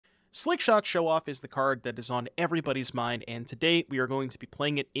Slickshot Show Off is the card that is on everybody's mind, and today we are going to be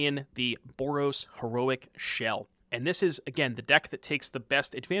playing it in the Boros Heroic shell. And this is, again, the deck that takes the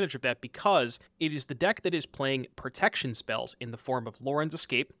best advantage of that because it is the deck that is playing protection spells in the form of Loren's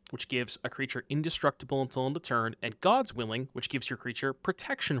Escape, which gives a creature indestructible until end of turn, and God's Willing, which gives your creature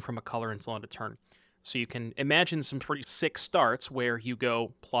protection from a color until end of turn. So you can imagine some pretty sick starts where you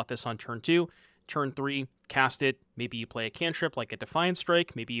go plot this on turn 2, turn 3, cast it, maybe you play a cantrip like a Defiant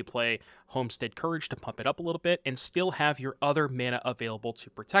Strike, maybe you play Homestead Courage to pump it up a little bit, and still have your other mana available to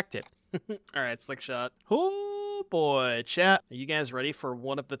protect it. Alright, Slickshot. Oh boy, chat. Are you guys ready for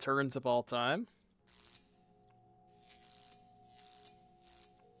one of the turns of all time?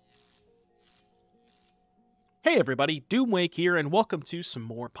 Hey everybody, Doomwake here, and welcome to some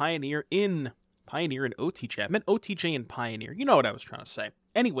more Pioneer and OTJ. I meant OTJ and Pioneer. You know what I was trying to say.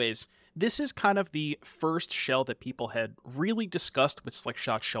 Anyways, this is kind of the first shell that people had really discussed with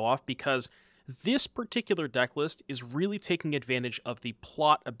Slickshot Show Off because this particular deck list is really taking advantage of the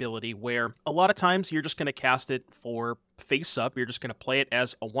plot ability where a lot of times you're just going to cast it for face up. You're just going to play it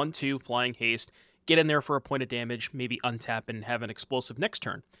as a 1-2 flying haste, get in there for a point of damage, maybe untap and have an explosive next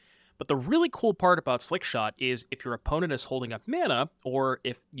turn. But the really cool part about Slickshot is if your opponent is holding up mana, or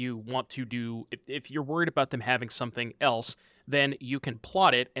if you want to do, if you're worried about them having something else, then you can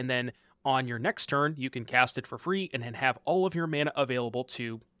plot it, and then on your next turn, you can cast it for free and then have all of your mana available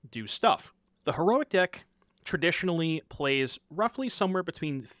to do stuff. The Heroic deck traditionally plays roughly somewhere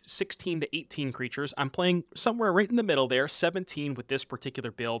between 16 to 18 creatures. I'm playing somewhere right in the middle there, 17 with this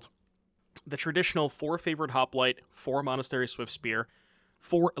particular build. The traditional 4 Favored Hoplite, 4 Monastery Swiftspear,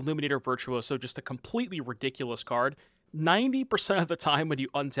 4 Illuminator Virtuoso, just a completely ridiculous card. 90% of the time when you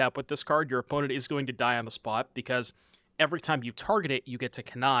untap with this card, your opponent is going to die on the spot because every time you target it, you get to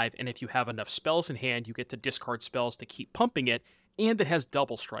connive, and if you have enough spells in hand, you get to discard spells to keep pumping it, and it has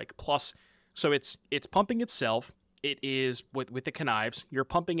double strike. Plus, so it's pumping itself, it is, with the connives, you're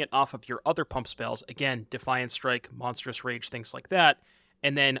pumping it off of your other pump spells, again, Defiant Strike, Monstrous Rage, things like that,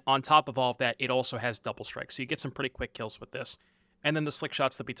 and then on top of all of that, it also has double strike, so you get some pretty quick kills with this. And then the slick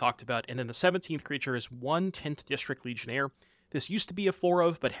shots that we talked about, and then the 17th creature is 1 10th District Legionnaire. This used to be a 4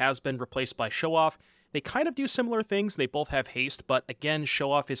 of, but has been replaced by Show Off. They kind of do similar things. They both have haste, but again,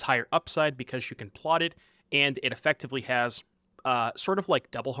 Show Off is higher upside because you can plot it, and it effectively has sort of like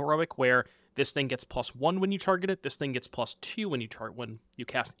double Heroic, where this thing gets +1 when you target it, this thing gets +2 when you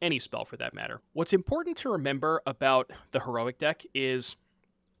cast any spell for that matter. What's important to remember about the Heroic deck is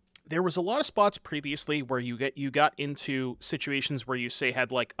there was a lot of spots previously where you got into situations where you, say,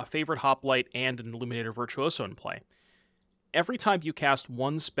 had like a Favored Hoplite and an Illuminator Virtuoso in play. Every time you cast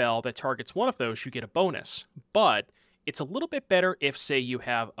one spell that targets one of those, you get a bonus. But it's a little bit better if, say, you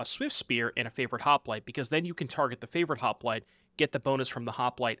have a Swiftspear and a Favored Hoplite, because then you can target the Favored Hoplite, get the bonus from the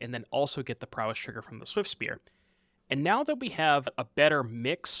Hoplite, and then also get the prowess trigger from the Swiftspear. And now that we have a better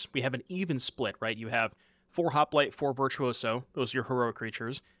mix, we have an even split, right? You have 4 Hoplite, 4 Virtuoso, those are your heroic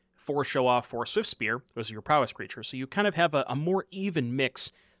creatures, 4 Show Off, 4 Swiftspear, those are your prowess creatures. So you kind of have a more even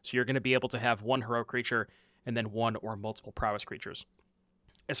mix, so you're going to be able to have 1 heroic creature and then 1 or multiple prowess creatures.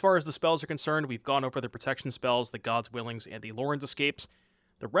 As far as the spells are concerned, we've gone over the protection spells, the God's Willings, and the Loren's Escapes.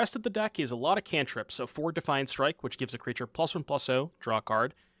 The rest of the deck is a lot of cantrips, so 4 Defiant Strike, which gives a creature +1/+0, draw a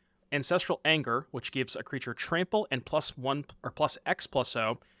card. Ancestral Anger, which gives a creature trample and +1 or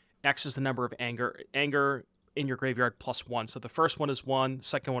 +X/+0. X is the number of anger in your graveyard +1. So the first one is 1, the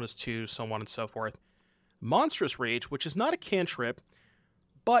second one is 2, so on and so forth. Monstrous Rage, which is not a cantrip,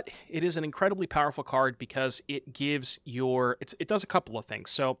 but it is an incredibly powerful card because it gives it does a couple of things.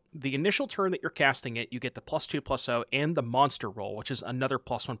 So the initial turn that you're casting it, you get the +2/+0 and the monster roll, which is another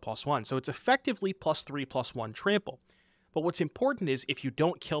 +1/+1. So it's effectively +3/+1 trample. But what's important is if you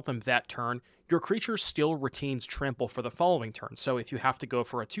don't kill them that turn, your creature still retains trample for the following turn. So if you have to go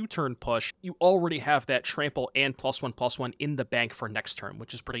for a 2-turn push, you already have that trample and +1/+1 in the bank for next turn,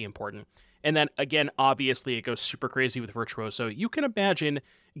 which is pretty important. And then, again, obviously, it goes super crazy with Virtuoso. You can imagine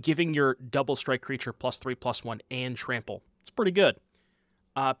giving your double strike creature +3/+1 and trample. It's pretty good.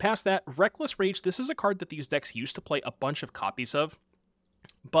 Past that, Reckless Rage. This is a card that these decks used to play a bunch of copies of,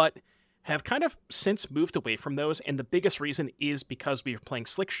 but have kind of since moved away from those, and the biggest reason is because we are playing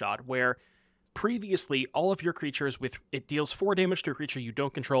Slickshot, where previously all of your creatures, it deals 4 damage to a creature you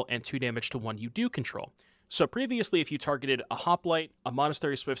don't control and 2 damage to one you do control. So previously, if you targeted a Hoplite, a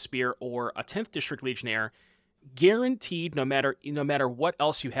Monastery Swiftspear, or a 10th District Legionnaire, guaranteed, no matter what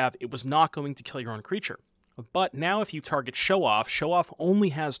else you have, it was not going to kill your own creature. But now if you target Show Off only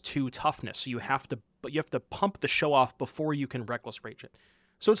has 2 toughness, so you have to pump the Show Off before you can Reckless Rage it.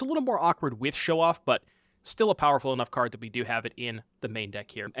 So it's a little more awkward with Show Off, but Still a powerful enough card that we do have it in the main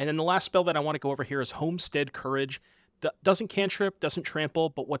deck here. And then the last spell that I want to go over here is Homestead Courage. Doesn't cantrip, doesn't trample,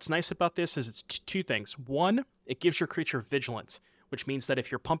 but what's nice about this is it's two things. One, it gives your creature vigilance, which means that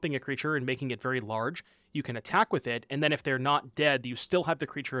if you're pumping a creature and making it very large, you can attack with it, and then if they're not dead, you still have the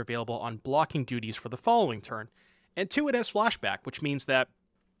creature available on blocking duties for the following turn. And two, it has flashback, which means that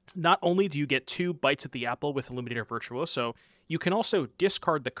not only do you get 2 bites at the apple with Illuminator Virtuoso, you can also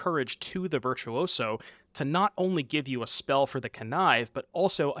discard the Courage to the Virtuoso to not only give you a spell for the Connive, but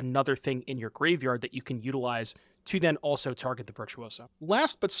also another thing in your graveyard that you can utilize to then also target the Virtuoso.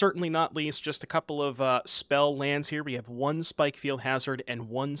 Last but certainly not least, just a couple of spell lands here. We have 1 Spikefield Hazard and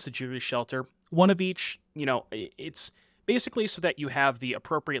 1 Sajiri Shelter. One of each, you know, it's basically so that you have the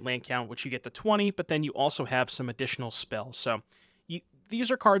appropriate land count, which you get to 20, but then you also have some additional spells. So these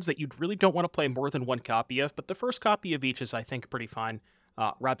are cards that you really don't want to play more than 1 copy of, but the first copy of each is, I think, pretty fine,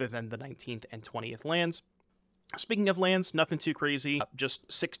 rather than the 19th and 20th lands. Speaking of lands, nothing too crazy. Just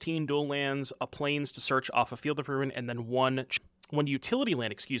 16 dual lands, a plains to search off a Field of Ruin, and then one utility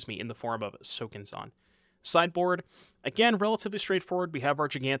land, in the form of Sokenzan. Sideboard, again, relatively straightforward. We have our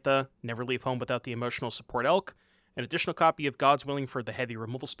Gigantha, Never Leave Home Without the Emotional Support Elk, an additional copy of God's Willing for the heavy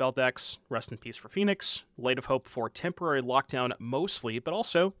removal spell decks, Rest in Peace for Phoenix, Light of Hope for temporary lockdown mostly, but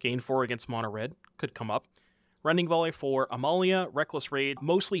also gain 4 against mono red, could come up. Rending Volley for Amalia, Reckless Raid,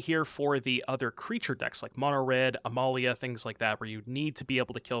 mostly here for the other creature decks like Mono Red, Amalia, things like that, where you need to be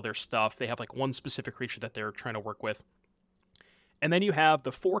able to kill their stuff. They have like one specific creature that they're trying to work with. And then you have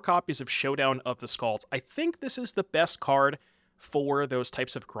the 4 copies of Showdown of the Skalds. I think this is the best card for those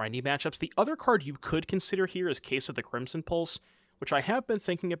types of grindy matchups. The other card you could consider here is Case of the Crimson Pulse, which I have been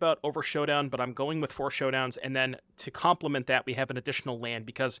thinking about over Showdown, but I'm going with 4 Showdowns, and then to complement that, we have an additional land,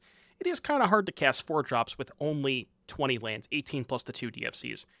 because it is kind of hard to cast 4 drops with only 20 lands, 18 plus the 2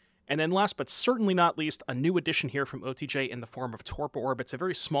 DFCs. And then last but certainly not least, a new addition here from OTJ in the form of Torpor Orb. It's a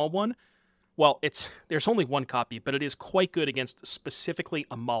very small one. Well, there's only 1 copy, but it is quite good against specifically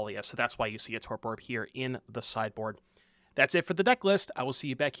Amalia, so that's why you see a Torpor Orb here in the sideboard. That's it for the deck list. I will see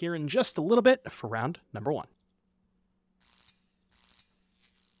you back here in just a little bit for round number 1.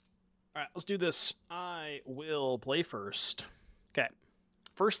 All right, let's do this. I will play first. Okay.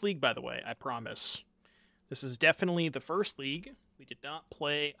 First league, by the way, I promise. This is definitely the first league. We did not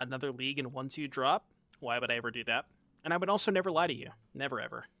play another league in 1-2 drop. Why would I ever do that? And I would also never lie to you. Never,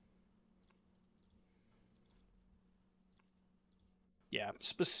 ever. Yeah,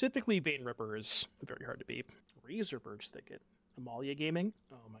 specifically Vein Ripper is very hard to beat. Razorbird's Thicket. Amalia Gaming?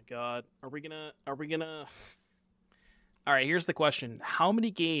 Oh my god. Are we gonna... Alright, here's the question. How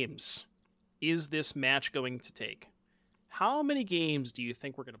many games is this match going to take? How many games do you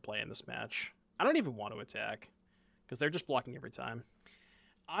think we're going to play in this match? I don't even want to attack, because they're just blocking every time.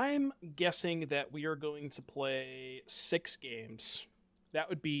 I'm guessing that we are going to play 6 games. That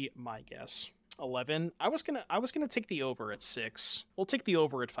would be my guess. 11. I was gonna take the over at 6. We'll take the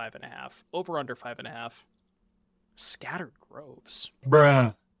over at 5.5. Over under 5.5. Scattered Groves.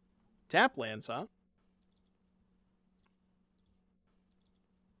 Bruh. Tap lands, huh?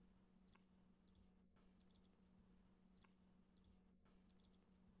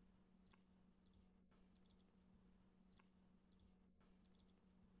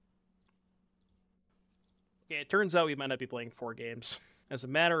 Okay, it turns out we might not be playing 4 games. As a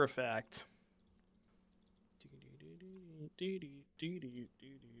matter of fact...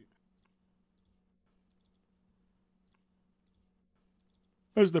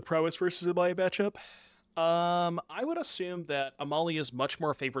 There's the Prowess versus Amalia matchup. I would assume that Amalia is much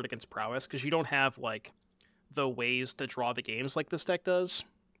more favored against Prowess, because you don't have, like, the ways to draw the games like this deck does.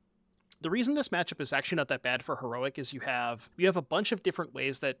 The reason this matchup is actually not that bad for Heroic is you have a bunch of different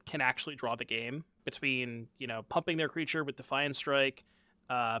ways that can actually draw the game, between, you know, pumping their creature with Defiant Strike,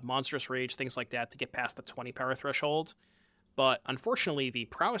 Monstrous Rage, things like that, to get past the 20 power threshold. But unfortunately, the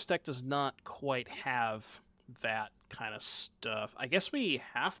Prowess deck does not quite have that kind of stuff. I guess we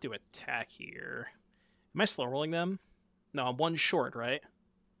have to attack here. Am I slow rolling them? No, I'm 1 short, right?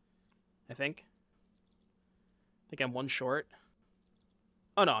 I think I'm 1 short.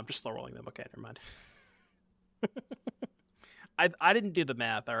 Oh no, I'm just slow rolling them. Okay, never mind. I didn't do the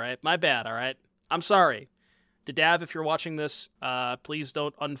math, alright? My bad, alright? I'm sorry. Dadav, if you're watching this, please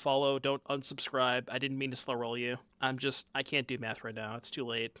don't unfollow, don't unsubscribe. I didn't mean to slow roll you. I can't do math right now. It's too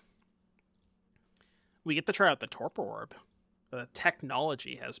late. We get to try out the Torpor Orb. The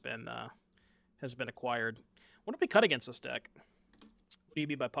technology has been acquired. What do we cut against this deck? What do you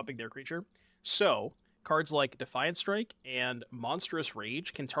mean by pumping their creature? So, cards like Defiant Strike and Monstrous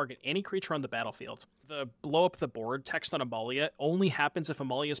Rage can target any creature on the battlefield. The blow up the board text on Amalia only happens if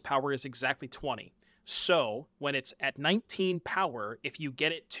Amalia's power is exactly 20. So when it's at 19 power, if you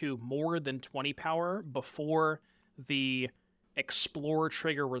get it to more than 20 power before the Explore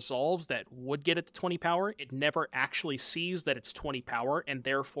trigger resolves that would get it to 20 power, it never actually sees that it's 20 power and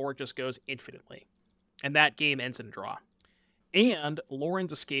therefore just goes infinitely. And that game ends in a draw. And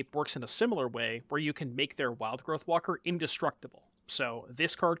Lauren's Escape works in a similar way where you can make their Wild Growth Walker indestructible. So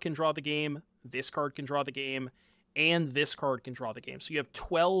this card can draw the game, this card can draw the game, and this card can draw the game. So you have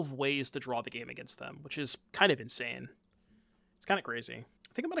 12 ways to draw the game against them, which is kind of insane. It's kind of crazy.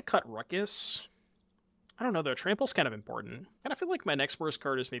 I think I'm going to cut Ruckus. I don't know, though. Trample's kind of important. And I feel like my next worst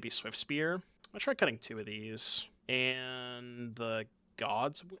card is maybe Swift Spear. I'm going to try cutting 2 of these. And the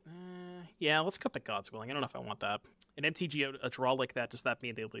Gods... yeah, let's cut the Gods Willing. I don't know if I want that. An MTGO, a draw like that, does that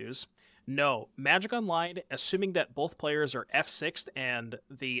mean they lose? No. Magic Online, assuming that both players are F6'd and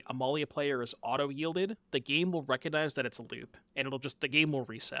the Amalia player is auto-yielded, the game will recognize that it's a loop. And the game will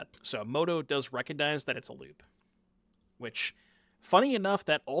reset. So Moto does recognize that it's a loop. Which... funny enough,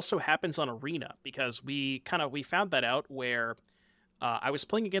 that also happens on Arena, because we found that out where I was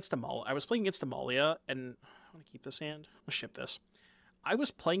playing against Amalia, and I want to keep this hand. Let's ship this. I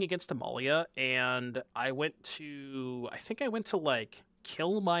was playing against Amalia, and I think I went to like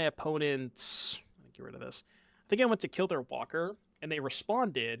kill my opponent's. Let me get rid of this. I think I went to kill their walker, and they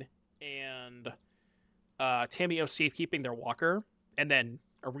responded, and Tamiyo safekeeping their walker, and then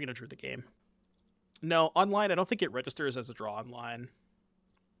Arena drew the game. No, online, I don't think it registers as a draw online.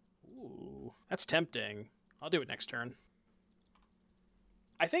 Ooh, that's tempting. I'll do it next turn.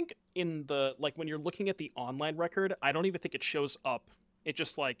 I think in the, like, when you're looking at the online record, I don't even think it shows up. It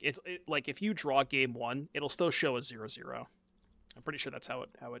just, like, like, if you draw game 1, it'll still show as 0-0. I'm pretty sure that's how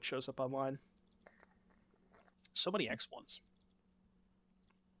it shows up online. So many X1s.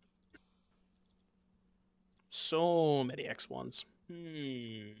 So many X1s.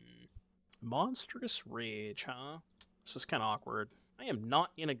 Monstrous Rage, huh? This is kind of awkward. I am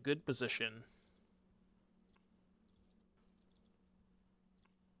not in a good position.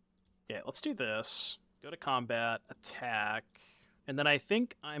 Okay, let's do this. Go to combat, attack, and then I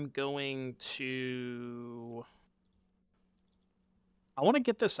think I'm going to... I want to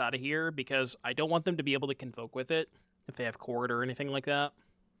get this out of here because I don't want them to be able to Convoke with it if they have Chord or anything like that.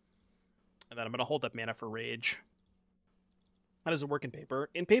 And then I'm going to hold up mana for Rage. How does it work in Paper?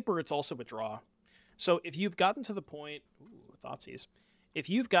 In Paper, it's also a draw. So if you've gotten to the point... Ooh, Thoughtseize.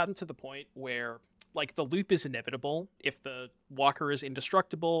 If you've gotten to the point where, like, the loop is inevitable, if the Walker is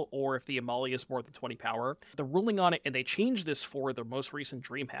indestructible, or if the Amalia is more than 20 power, the ruling on it, and they changed this for the most recent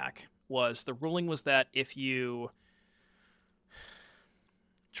DreamHack, the ruling was that if you...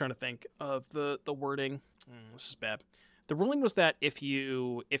 trying to think of the wording. This is bad. The ruling was that if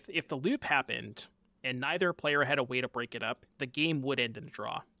the loop happened... and neither player had a way to break it up, the game would end in a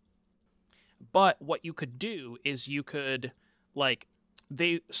draw. But what you could do is you could, like,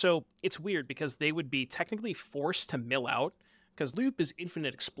 so it's weird because they would be technically forced to mill out, because loop is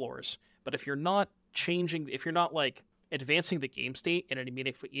infinite explores. But if you're not like advancing the game state in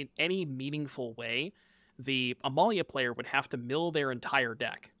any meaningful way, the Amalia player would have to mill their entire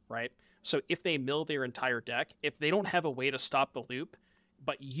deck, right? So if they mill their entire deck, if they don't have a way to stop the loop,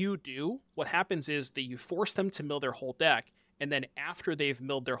 but you do, what happens is that you force them to mill their whole deck, and then after they've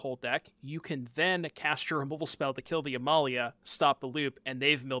milled their whole deck, you can then cast your removal spell to kill the Amalia, stop the loop, and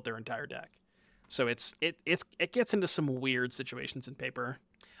they've milled their entire deck. So it gets into some weird situations in Paper.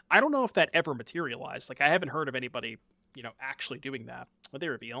 I don't know if that ever materialized. Like, I haven't heard of anybody, actually doing that. What'd they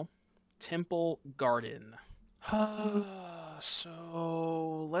reveal? Temple Garden.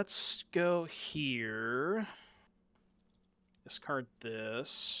 So let's go here. Discard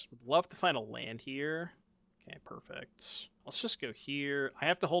this. Would love to find a land here. Okay, perfect. Let's just go here. I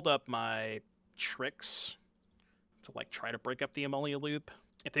have to hold up my tricks to, like, try to break up the Amalia loop.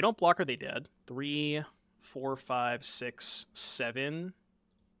 If they don't block her, they dead. 3, 4, 5, 6, 7.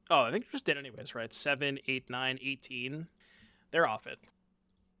 Oh, I think they're just dead anyways, right? 7, 8, 9, 18. They're off it.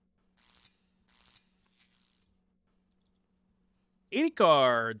 80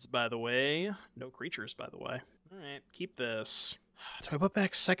 cards, by the way. No creatures, by the way. Alright, keep this. Do I put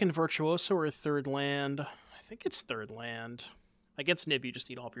back second Virtuoso or third land? I think it's third land. Against Niv, you just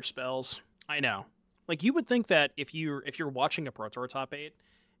need all of your spells. I know. Like, you would think that if you're watching a Pro Tour top 8,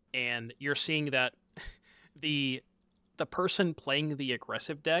 and you're seeing that the person playing the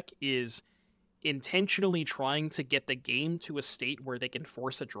aggressive deck is intentionally trying to get the game to a state where they can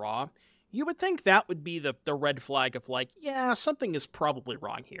force a draw, you would think that would be the red flag of, like, yeah, something is probably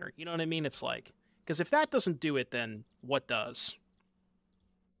wrong here. You know what I mean? It's like... because if that doesn't do it, then what does?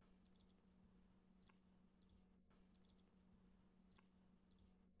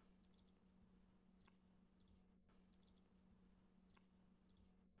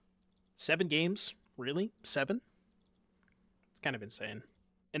 7 games? Really? 7? It's kind of insane.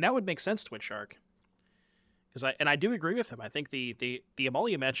 And that would make sense, Twitch Shark. I do agree with him. I think the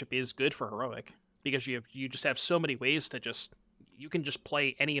Amalia matchup is good for Heroic because you just have so many ways to you can just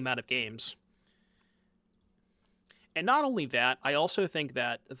play any amount of games. And not only that, I also think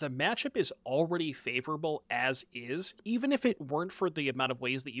that the matchup is already favorable as is, even if it weren't for the amount of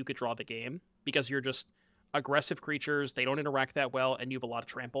ways that you could draw the game, because you're just aggressive creatures, they don't interact that well, and you have a lot of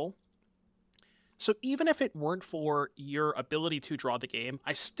trample. So even if it weren't for your ability to draw the game,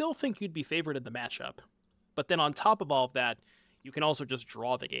 I still think you'd be favored in the matchup. But then on top of all of that, you can also just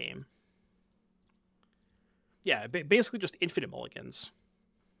draw the game. Yeah, basically just infinite mulligans.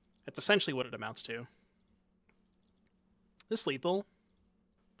 That's essentially what it amounts to. This lethal?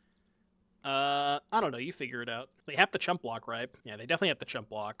 I don't know, you figure it out. They have the chump block, right? Yeah, they definitely have the chump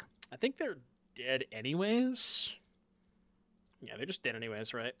block. I think they're dead anyways. Yeah, they're just dead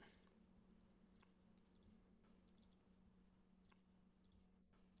anyways, right?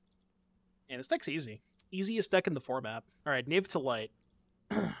 And this deck's easy. Easiest deck in the format. Alright, Niv To Light.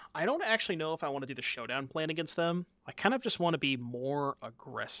 I don't actually know if I want to do the showdown plan against them. I kind of just want to be more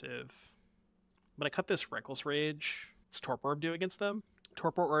aggressive. I'm going to cut this Reckless Rage. What's Torpor Orb do against them?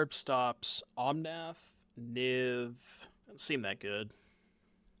 Torpor Orb stops Omnath, Niv. Doesn't seem that good.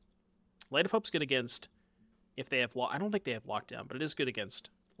 Light of Hope's good against if they have... I don't think they have Lockdown, but it is good against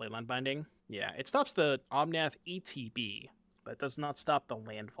Leyline Binding. Yeah, it stops the Omnath ETB, but it does not stop the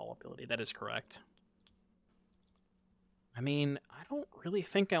Landfall ability. That is correct. I mean, I don't really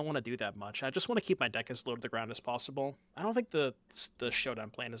think I want to do that much. I just want to keep my deck as low to the ground as possible. I don't think the showdown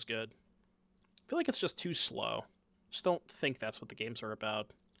plan is good. I feel like it's just too slow. Just don't think that's what the games are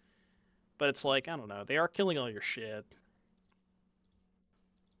about. But it's like, I don't know, they are killing all your shit.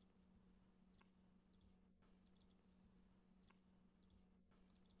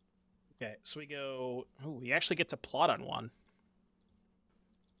 Okay, so we go... Oh, we actually get to plot on one.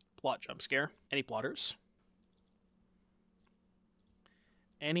 Plot jump scare. Any plotters?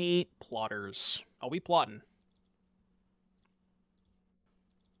 Any plotters? Are we plotting?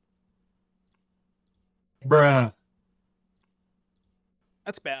 Bruh.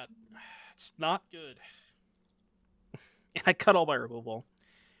 That's bad. It's not good. And I cut all my removal.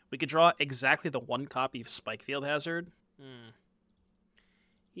 We could draw exactly the one copy of Spike Field Hazard.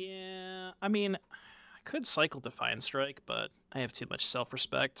 Yeah, I mean, I could cycle Defiant Strike, but I have too much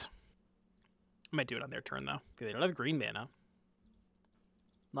self-respect. I might do it on their turn, though. They don't have green mana.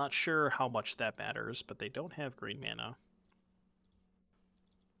 Not sure how much that matters, but they don't have green mana.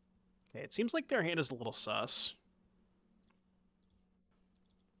 Okay, it seems like their hand is a little sus.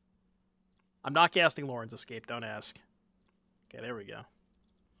 I'm not casting Lauren's Escape, don't ask. Okay, there we go.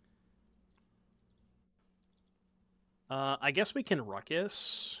 I guess we can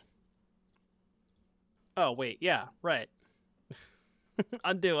Ruckus. Oh, wait, yeah, right.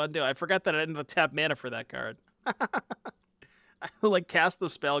 undo. I forgot that I didn't have tap mana for that card. I like cast the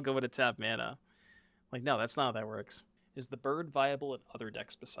spell, go into tap mana. Like, no, that's not how that works. Is the bird viable in other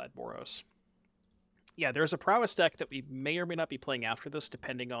decks beside Boros? Yeah, there's a prowess deck that we may or may not be playing after this,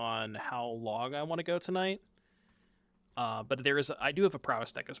 depending on how long I want to go tonight. But I do have a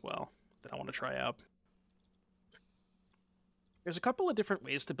prowess deck as well that I want to try out. There's a couple of different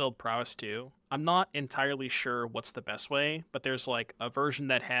ways to build prowess too. I'm not entirely sure what's the best way, but there's like a version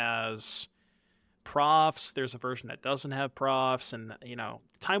that has profs, there's a version that doesn't have profs, and you know,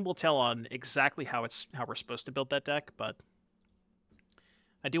 time will tell on exactly how we're supposed to build that deck, but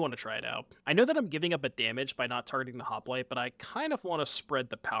I do want to try it out. I know that I'm giving up a damage by not targeting the Hoplite, but I kind of want to spread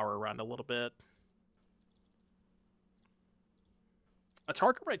the power around a little bit. A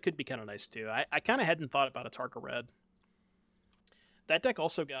Tarka Red could be kind of nice too. I kind of hadn't thought about a Tarka Red. That deck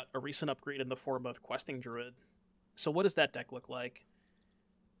also got a recent upgrade in the form of Questing Druid. So what does that deck look like?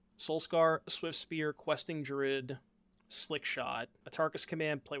 Soulscar, Swift Spear, Questing Druid, Slickshot, Atarka's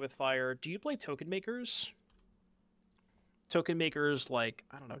Command, Play with Fire. Do you play Token Makers? Token Makers like,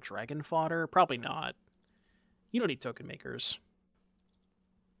 I don't know, Dragon Fodder? Probably not. You don't need Token Makers.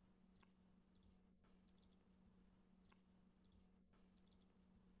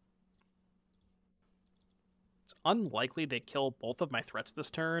 It's unlikely they kill both of my threats this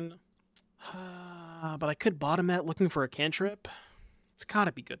turn. But I could bottom it looking for a cantrip. It's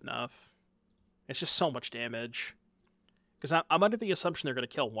gotta be good enough. It's just so much damage. Because I'm under the assumption they're going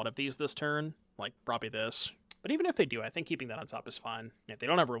to kill one of these this turn. Like, probably this. But even if they do, I think keeping that on top is fine. If they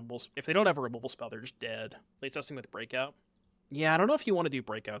don't have a removal spell, they're just dead. Playtesting with Breakout. Yeah, I don't know if you want to do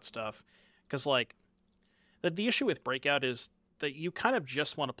Breakout stuff. Because, like, the issue with Breakout is that you kind of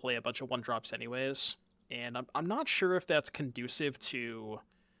just want to play a bunch of 1-drops anyways. And I'm not sure if that's conducive to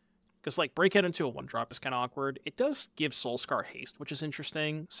Because, like, Breakout into a 1-drop is kind of awkward. It does give Soulscar haste, which is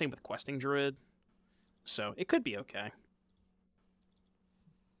interesting. Same with Questing Druid. So, it could be okay.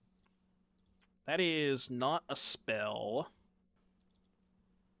 That is not a spell.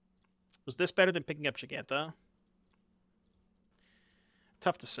 Was this better than picking up Giganta?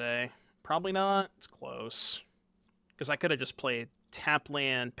 Tough to say. Probably not. It's close. Because I could have just played tap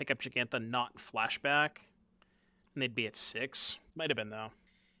land, pick up Giganta, not flashback, and they'd be at 6. Might have been, though.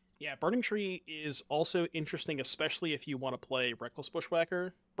 Yeah, Burning Tree is also interesting, especially if you want to play Reckless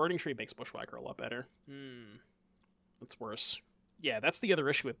Bushwhacker. Burning Tree makes Bushwhacker a lot better. That's worse. Yeah, that's the other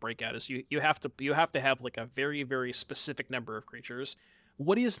issue with Breakout, is you have to have like a very, very specific number of creatures.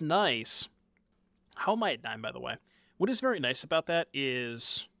 What is nice... How am I at 9, by the way? What is very nice about that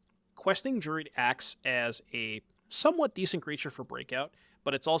is Questing Druid acts as a somewhat decent creature for Breakout,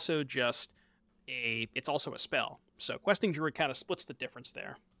 but it's also just it's also a spell. So Questing Druid kind of splits the difference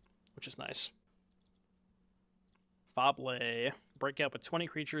there, which is nice. Foble. Breakout with 20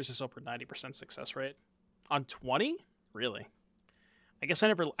 creatures is over 90% success rate. On 20? Really? I guess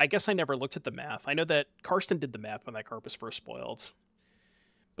I never looked at the math. I know that Karsten did the math when that card was first spoiled,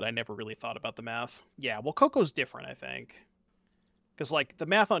 but I never really thought about the math. Yeah, well, Coco's different, I think. Because, like, the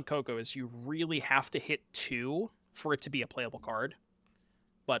math on Coco is you really have to hit 2 for it to be a playable card.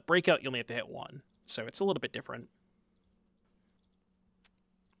 But Breakout, you only have to hit 1. So it's a little bit different.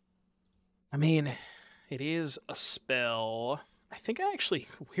 I mean, it is a spell. I think I actually,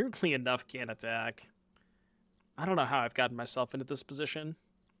 weirdly enough, can attack. I don't know how I've gotten myself into this position.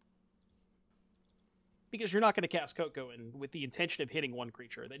 Because you're not going to cast Coco in with the intention of hitting one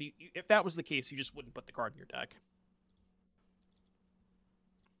creature. That if that was the case, you just wouldn't put the card in your deck.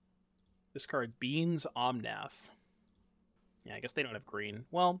 This card, Beans Omnath. Yeah, I guess they don't have green.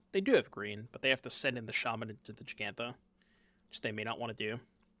 Well, they do have green, but they have to send in the Shaman into the Giganta, which they may not want to do.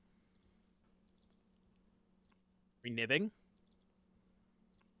 Reniving.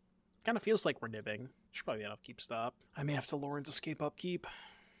 Kind of feels like we're nibbing. Should probably have upkeep stop. I may have to Lawrence escape upkeep.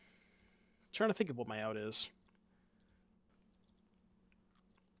 Trying to think of what my out is.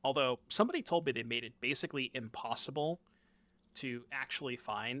 Although, somebody told me they made it basically impossible to actually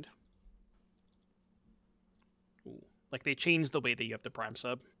find. Ooh. Like, they changed the way that you have to prime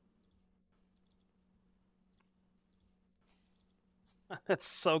sub. That's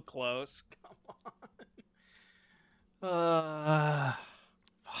so close. Come on.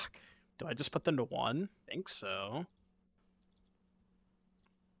 Fuck. Do I just put them to 1? I think so.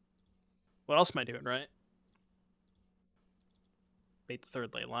 What else am I doing, right? Bait the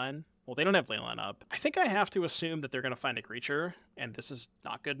 3rd ley line. Well, they don't have ley line up. I think I have to assume that they're going to find a creature, and this is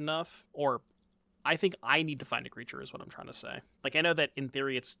not good enough. Or I think I need to find a creature is what I'm trying to say. Like, I know that in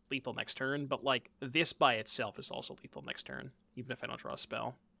theory it's lethal next turn, but, like, this by itself is also lethal next turn, even if I don't draw a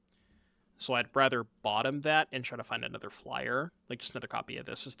spell. So I'd rather bottom that and try to find another flyer. Like, just another copy of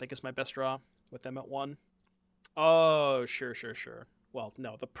this, I think is my best draw with them at 1. Oh, sure. Well,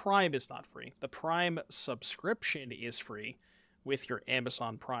 no, the Prime is not free. The Prime subscription is free with your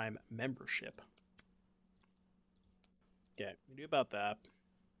Amazon Prime membership. Okay, we knew about that.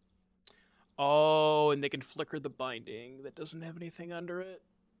 Oh, and they can flicker the binding that doesn't have anything under it.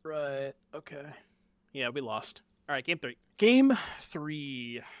 Right, okay. Yeah, we lost. All right, game 3. Game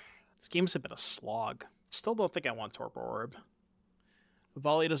 3. This game's a bit of a slog. Still don't think I want Torpor Orb.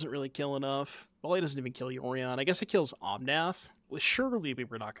 Volley doesn't really kill enough. Volley doesn't even kill Yorion. I guess it kills Omnath. Well, surely we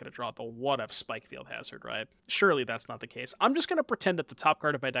were not going to draw the what if Spike Field Hazard, right? Surely that's not the case. I'm just going to pretend that the top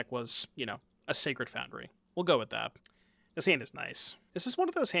card of my deck was, you know, a Sacred Foundry. We'll go with that. This hand is nice. This is one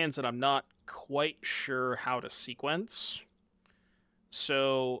of those hands that I'm not quite sure how to sequence.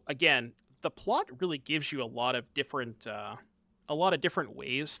 So, again, the plot really gives you a lot of different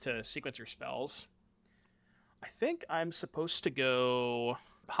ways to sequence your spells. I think I'm supposed to go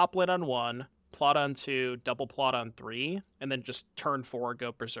Hoplite on 1, plot on 2, double plot on 3, and then just turn 4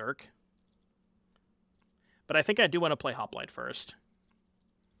 go Berserk. But I think I do want to play Hoplite first,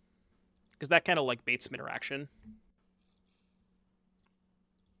 because that kind of like baits some interaction.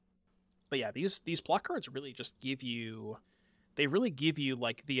 But yeah, these plot cards really just give you... They really give you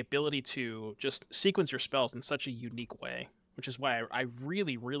like the ability to just sequence your spells in such a unique way, which is why I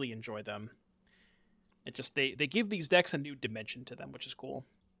really, really enjoy them. It just they give these decks a new dimension to them, which is cool.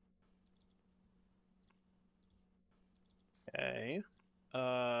 Okay.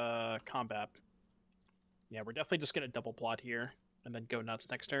 Combat. Yeah, we're definitely just gonna double plot here and then go nuts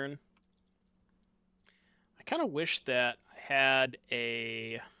next turn. I kind of wish that I had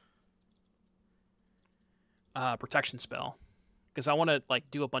a protection spell, because I want to like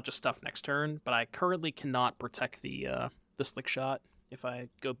do a bunch of stuff next turn, but I currently cannot protect the Slickshot if I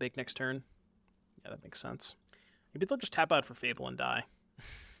go big next turn. Yeah, that makes sense. Maybe they'll just tap out for Fable and die.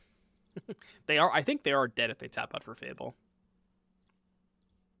 I think they are dead if they tap out for Fable.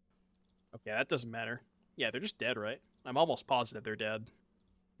 Okay, that doesn't matter. Yeah, they're just dead, right? I'm almost positive they're dead.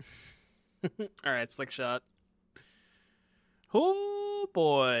 Alright, Slickshot. Oh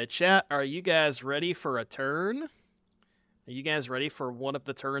boy, chat, are you guys ready for a turn? Are you guys ready for one of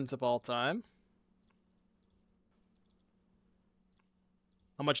the turns of all time?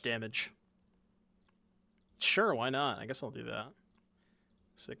 How much damage? Sure, why not? I guess I'll do that.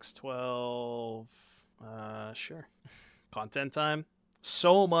 6, 12... sure. Content time.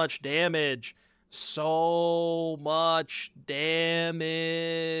 So much damage. So much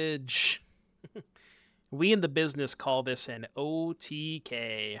damage. We in the business call this an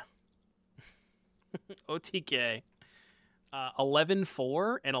OTK. OTK.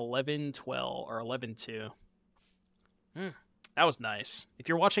 11-4 and 11-12, or 11-2. That was nice. If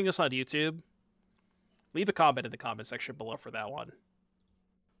you're watching this on YouTube, leave a comment in the comment section below for that one.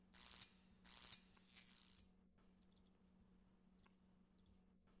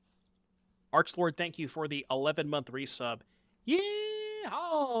 Archlord, thank you for the 11-month resub.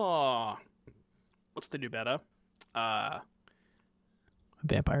 Yeah! What's the new meta?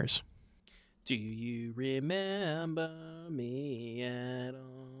 Vampires. Do you remember me at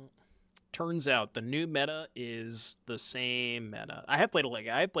all? Turns out the new meta is the same meta. I have played a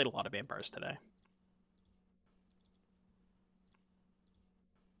lot of vampires today.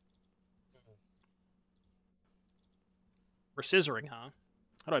 We're scissoring, huh?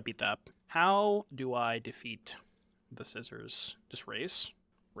 How do I beat that? How do I defeat the scissors? Just race?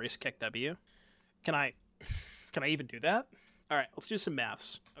 Race kick W? Can I even do that? Alright, let's do some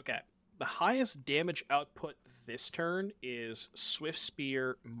maths. Okay. The highest damage output this turn is Swift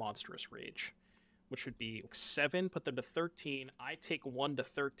Spear Monstrous Rage, which would be 7, put them to 13. I take 1 to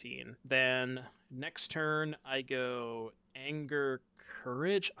 13. Then next turn I go Anger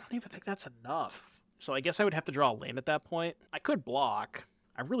Courage. I don't even think that's enough. So I guess I would have to draw a land at that point. I could block.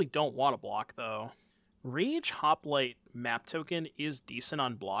 I really don't want to block, though. Rage Hoplite map token is decent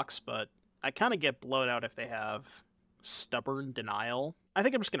on blocks, but I kind of get blown out if they have Stubborn Denial. I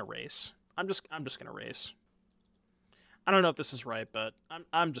think I'm just going to race. I'm just going to race. I don't know if this is right, but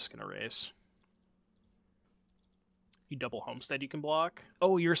I'm just going to race. You double Homestead, you can block.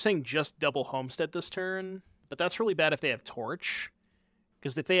 Oh, you're saying just double Homestead this turn? But that's really bad if they have Torch.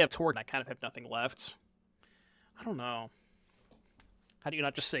 Because if they have Torch, I kind of have nothing left. I don't know. How do you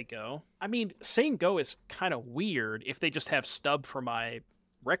not just say go? I mean, saying go is kind of weird if they just have stub for my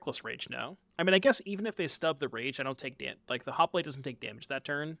Reckless Rage, no? I mean, I guess even if they stub the Rage, I don't take damage. Like, the Hoplite doesn't take damage that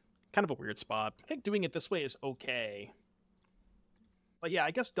turn. Kind of a weird spot. I think doing it this way is okay. But yeah,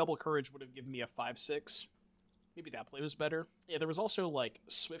 I guess Double Courage would have given me a 5-6. Maybe that play was better. Yeah, there was also, like,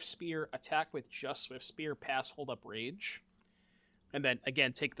 Swift Spear, attack with just Swift Spear, pass, hold up, Rage. And then,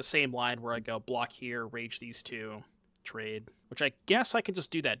 again, take the same line where I go block here, Rage these two, trade. Which I guess I can just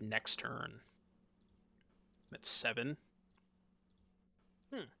do that next turn. That's 7.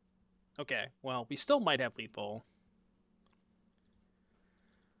 Okay, well, we still might have lethal.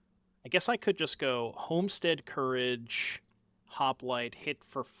 I guess I could just go Homestead, Courage, Hoplite, hit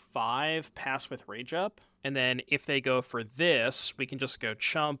for 5, pass with Rage up. And then if they go for this, we can just go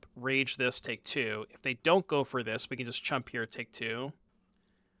chump, Rage this, take 2. If they don't go for this, we can just chump here, take 2.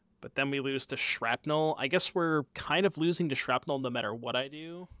 But then we lose to Shrapnel. I guess we're kind of losing to Shrapnel no matter what I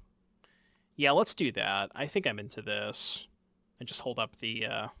do. Yeah, let's do that. I think I'm into this. And just hold up the...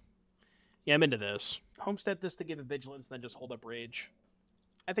 Yeah, I'm into this. Homestead this to give it Vigilance, and then just hold up Rage.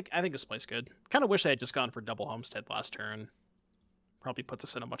 I think this plays good. Kind of wish I had just gone for double Homestead last turn. Probably puts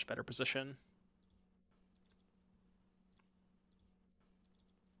us in a much better position.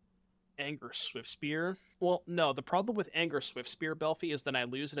 Anger Swift Spear. Well, no, the problem with Anger Swift Spear, Belfie, is that I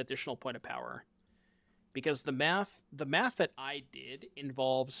lose an additional point of power. Because the math that I did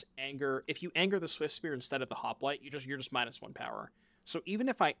involves anger. If you anger the Swift Spear instead of the Hoplite, you're just -1 power. So even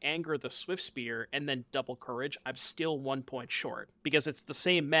if I anger the Swift Spear and then double Courage, I'm still 1 point short. Because it's the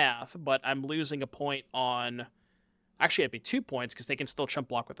same math, but I'm losing a point on... Actually, I'd be 2 points, because they can still chump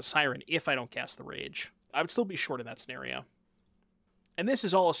block with the Siren if I don't cast the Rage. I would still be short in that scenario. And this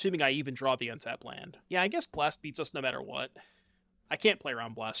is all assuming I even draw the untapped land. Yeah, I guess Blast beats us no matter what. I can't play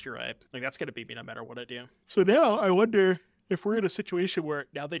around Blast, you're right. Like, that's going to beat me no matter what I do. So now I wonder if we're in a situation where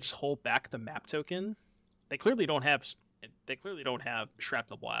now they just hold back the map token. They clearly don't have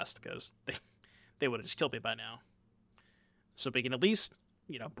Shrapnel Blast, because they would have just killed me by now. So we can at least,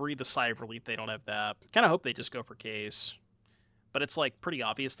 breathe a sigh of relief they don't have that. Kind of hope they just go for Case. but it's like pretty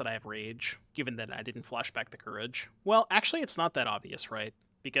obvious that I have Rage, given that I didn't flashback the Courage. Well, actually, it's not that obvious, right?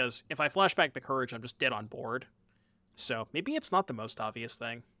 Because if I flashback the Courage, I'm just dead on board. So maybe it's not the most obvious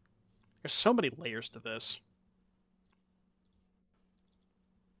thing. There's so many layers to this.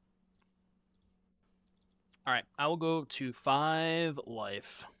 Alright, I will go to 5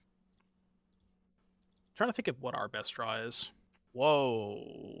 life. I'm trying to think of what our best draw is.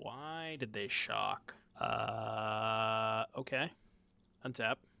 Whoa, why did they shock? Okay.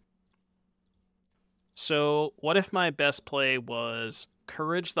 Untap. So, what if my best play was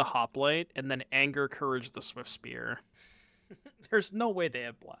Courage the Hoplite and then Anger Courage the Swift Spear? There's no way they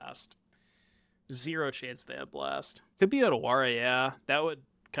have Blast. 0 chance they have Blast. Could be Otawara, yeah. That would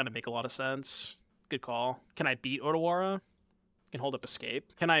kind of make a lot of sense. Good call. Can I beat Otawara? Can hold up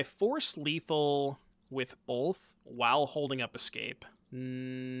Escape. Can I force lethal with both while holding up Escape?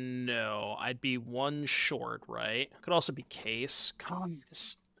 No. I'd be 1 short, right? Could also be Case. Come on, this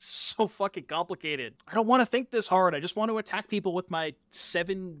is so fucking complicated. I don't want to think this hard. I just want to attack people with my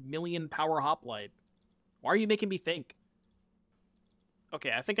 7 million power Hoplite. Why are you making me think?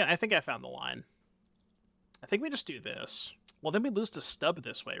 Okay, I think I found the line. I think we just do this. Well, then we lose to Stub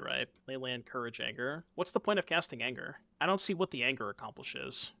this way, right? Leyland, Courage, Anger. What's the point of casting Anger? I don't see what the Anger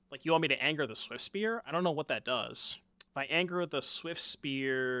accomplishes. Like, you want me to Anger the Swift Spear? I don't know what that does. If I Anger the Swift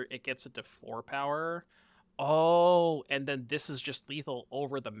Spear, it gets it to 4 power. Oh, and then this is just lethal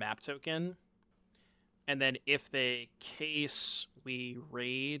over the map token. And then if they Case, we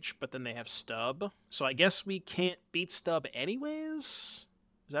Rage, but then they have Stub. So I guess we can't beat Stub anyways? Is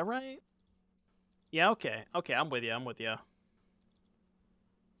that right? Yeah, okay. Okay, I'm with you.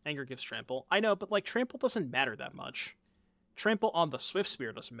 Anger gives Trample. I know, but like Trample doesn't matter that much. Trample on the Swift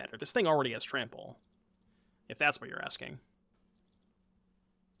Spear doesn't matter. This thing already has Trample. If that's what you're asking.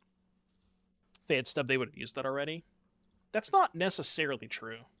 If they had Stub, they would have used that already. That's not necessarily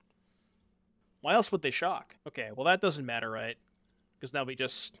true. Why else would they shock? Okay, well that doesn't matter, right? Because now we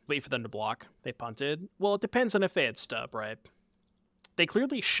just wait for them to block. They punted. Well, it depends on if they had Stub, right? They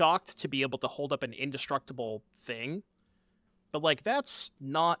clearly shocked to be able to hold up an indestructible thing. But, like, that's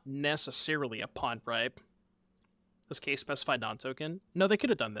not necessarily a punt, right? This case specified non-token? No, they could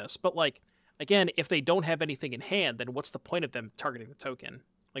have done this. But, like, again, if they don't have anything in hand, then what's the point of them targeting the token?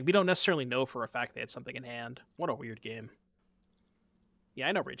 Like, we don't necessarily know for a fact they had something in hand. What a weird game. Yeah,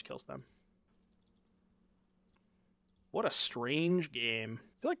 I know Rage kills them. What a strange game.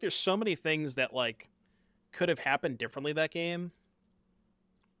 I feel like there's so many things that, like, could have happened differently that game.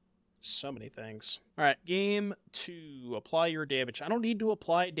 So many things. All right, game 2. Apply your damage. I don't need to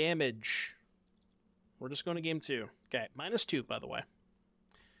apply damage. We're just going to game 2. Okay, -2, by the way.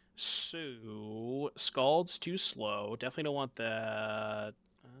 So, Scald's too slow. Definitely don't want that.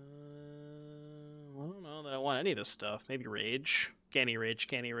 I don't know that I want any of this stuff. Maybe Rage. Canny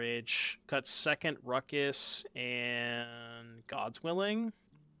Rage. Cut second Ruckus and God's Willing.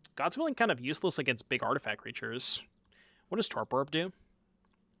 God's Willing kind of useless against big artifact creatures. What does Torpor do?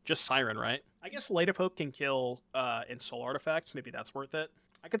 Just Siren, right? I guess Light of Hope can kill Ensoul artifacts. Maybe that's worth it.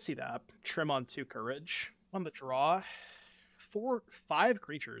 I could see that. Trim on 2 Courage. On the draw, 5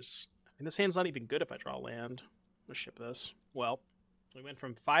 creatures. I mean, this hand's not even good if I draw land. Let's ship this. Well, we went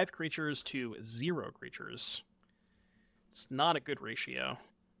from 5 creatures to 0 creatures. It's not a good ratio.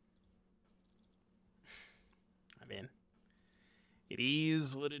 I mean, it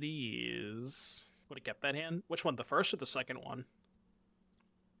is what it is. Would have kept that hand? Which one, the first or the second one?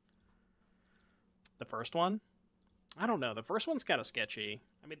 The first one? I don't know. The first one's kind of sketchy.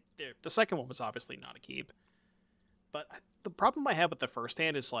 I mean, the second one was obviously not a keep. But the problem I have with the first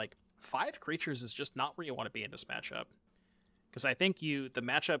hand is, like, 5 creatures is just not where you want to be in this matchup. Because I think the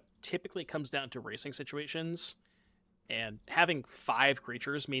matchup typically comes down to racing situations, and having 5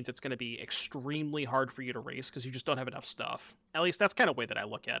 creatures means it's going to be extremely hard for you to race because you just don't have enough stuff. At least that's kind of the way that I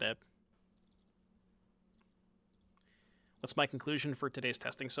look at it. What's my conclusion for today's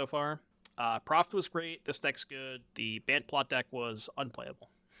testing so far? Proft was great. This deck's good. The Bant Plot deck was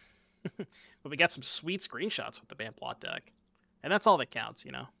unplayable. But we got some sweet screenshots with the Bant Plot deck. And that's all that counts,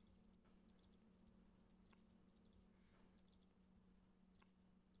 you know?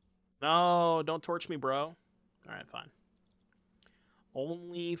 No, don't torch me, bro. Alright, fine.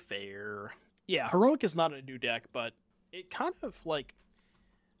 Only fair. Yeah, Heroic is not a new deck, but it kind of, like...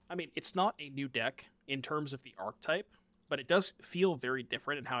 I mean, it's not a new deck in terms of the archetype, but it does feel very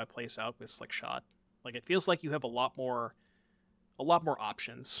different in how it plays out with Slickshot. Like, it feels like you have a lot more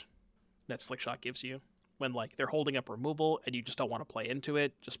options that Slickshot gives you when, like, they're holding up removal and you just don't want to play into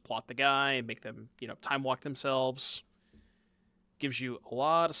it. Just plot the guy and make them, you know, time walk themselves. Gives you a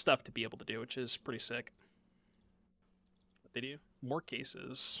lot of stuff to be able to do, which is pretty sick. They do. More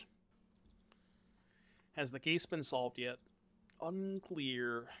cases. Has the case been solved yet?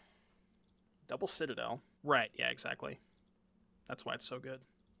 Unclear. Double Citadel. Right, yeah, exactly. That's why it's so good.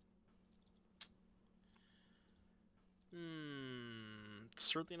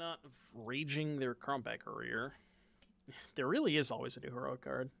 Certainly not raging their combat career. There really is always a new heroic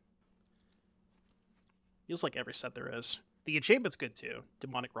card. Feels like every set there is. The enchantment's good too.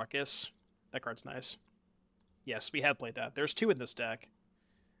 Demonic Rukus. That card's nice. Yes, we have played that. There's 2 in this deck,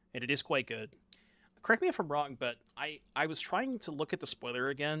 and it is quite good. Correct me if I'm wrong, but I was trying to look at the spoiler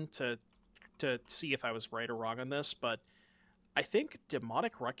again to see if I was right or wrong on this, but I think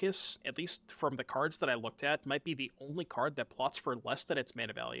Demonic Ruckus, at least from the cards that I looked at, might be the only card that plots for less than its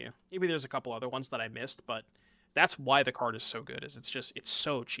mana value. Maybe there's a couple other ones that I missed, but that's why the card is so good, is it's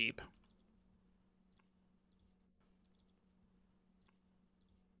so cheap.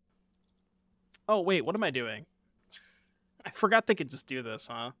 Oh, wait, what am I doing? I forgot they could just do this,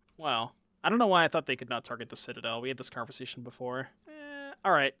 huh? Wow. I don't know why I thought they could not target the Citadel. We had this conversation before.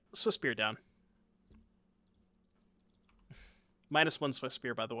 Alright, Swiss Spear down. -1 Swiss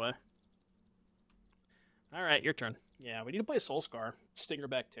Spear, by the way. Alright, your turn. Yeah, we need to play Soul Scar.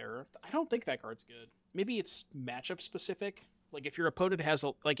 Stingerback Terror. I don't think that card's good. Maybe it's matchup specific. Like, if your opponent has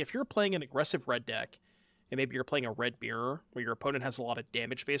a... Like, if you're playing an aggressive red deck, and maybe you're playing a red mirror, where your opponent has a lot of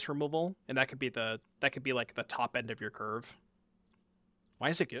damage base removal, and that could be like the top end of your curve. Why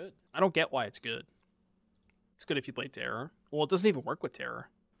is it good? I don't get why it's good. It's good if you play Terror. Well, it doesn't even work with Terror.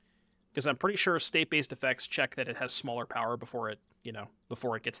 Because I'm pretty sure state-based effects check that it has smaller power before it,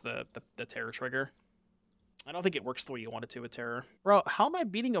 before it gets the Terror trigger. I don't think it works the way you want it to with Terror. Bro, how am I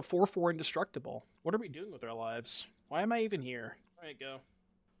beating a 4/4 Indestructible? What are we doing with our lives? Why am I even here? Alright, go.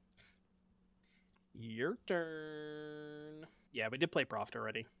 Your turn. Yeah, we did play Prophet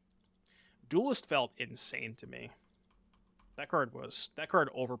already. Duelist felt insane to me. That card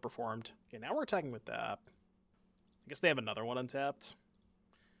overperformed. Okay, now we're attacking with that. I guess they have another one untapped.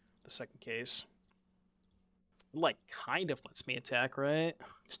 The second case. It, like, kind of lets me attack, right?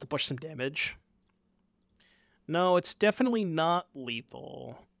 Just to push some damage. No, it's definitely not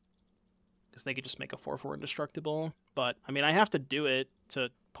lethal. Because they could just make a 4/4 Indestructible. But, I mean, I have to do it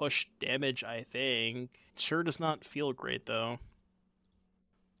to push damage, I think. It sure does not feel great, though.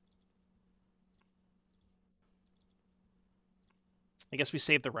 I guess we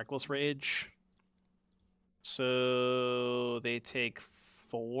save the Reckless Rage. So they take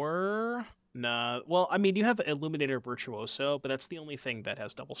 4? Nah. Well, I mean, you have Illuminator Virtuoso, but that's the only thing that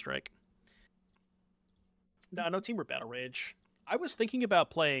has Double Strike. No Team or Battle Rage. I was thinking about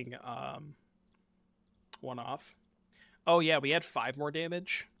playing one off. Oh yeah, we had 5 more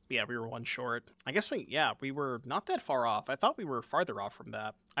damage. Yeah, we were 1 short. I guess we were not that far off. I thought we were farther off from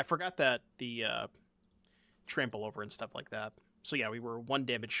that. I forgot that the trample over and stuff like that. So yeah, we were 1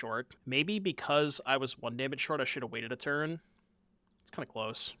 damage short. Maybe because I was 1 damage short, I should have waited a turn. It's kind of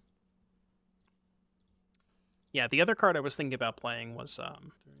close. Yeah, the other card I was thinking about playing was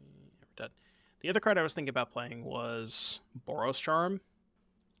The other card I was thinking about playing was Boros Charm,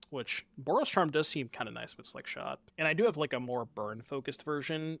 which Boros Charm does seem kind of nice with Slickshot. And I do have like a more burn-focused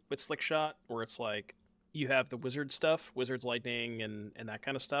version with Slickshot, where it's like you have the wizard stuff, Wizard's Lightning and that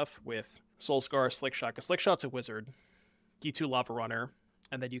kind of stuff with Soulscar, Slickshot, because Slickshot's a wizard, G2 Lava Runner,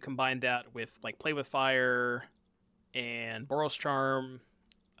 and then you combine that with like Play with Fire and Boros Charm,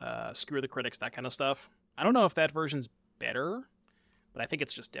 Skewer the Critics, that kind of stuff. I don't know if that version's better, but I think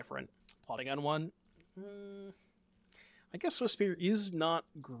it's just different. Plotting on one. I guess Swiss Spear is not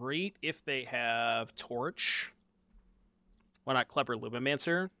great if they have Torch. Why not Clever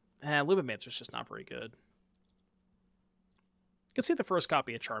Lubomancer? Lubomancer's just not very good. You can see the first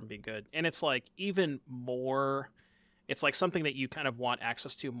copy of Charm being good, and it's like even more. It's like something that you kind of want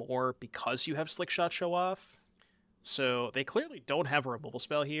access to more because you have Slickshot Show Off. So they clearly don't have a removal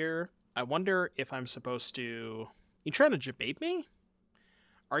spell here. I wonder if I'm supposed to... You trying to jabate me?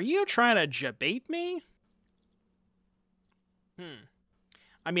 Are you trying to jabate me?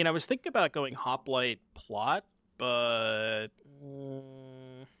 I mean, I was thinking about going Hoplite plot, but...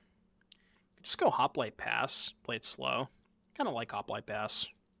 just go Hoplite pass. Play it slow. Kind of like Hoplite pass.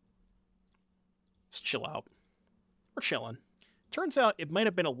 Let's chill out. We're chilling. Turns out it might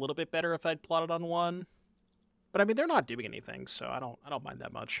have been a little bit better if I'd plotted on one. But I mean, they're not doing anything, so I don't mind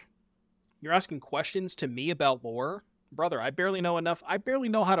that much. You're asking questions to me about lore? Brother, I barely know enough. I barely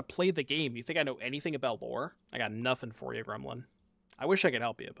know how to play the game. You think I know anything about lore? I got nothing for you, Gremlin. I wish I could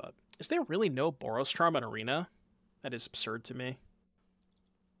help you, but... Is there really no Boros Charm in Arena? That is absurd to me.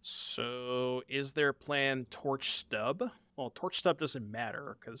 So, is their plan Torch Stub? Well, Torch Stub doesn't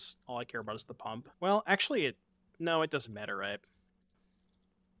matter, because all I care about is the pump. Well, actually, it No, it doesn't matter, right?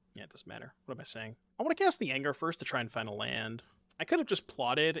 Yeah, it doesn't matter. What am I saying? I want to cast the Anger first to try and find a land. I could have just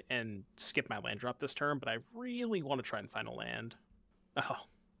plotted and skipped my land drop this turn, but I really want to try and find a land. Oh,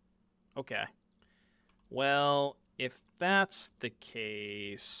 okay. Well, if that's the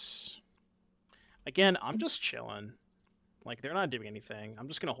case... Again, I'm just chilling. Like, they're not doing anything. I'm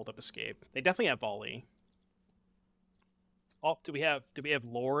just going to hold up Escape. They definitely have volley. Oh, do we have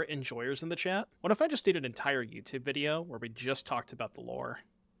lore enjoyers in the chat? What if I just did an entire YouTube video where we just talked about the lore?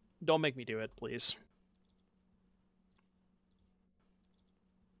 Don't make me do it, please.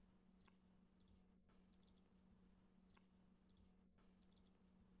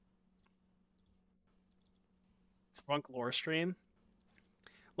 Drunk lore stream?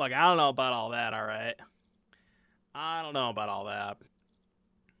 Look, I don't know about all that, alright? I don't know about all that.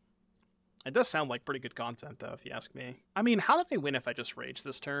 It does sound like pretty good content, though, if you ask me. I mean, how do they win if I just Rage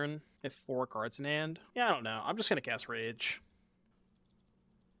this turn? If 4 cards in hand? Yeah, I don't know. I'm just going to cast Rage.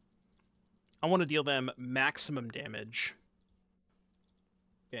 I want to deal them maximum damage.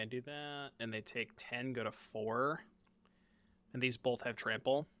 Okay, do that. And they take 10, go to 4. And these both have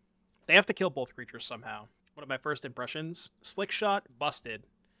Trample. They have to kill both creatures somehow. One of my first impressions. Slickshot, busted.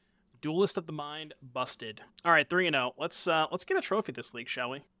 Duelist of the Mind, busted. All right, 3-0. Let's get a trophy this league, shall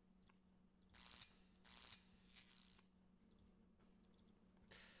we?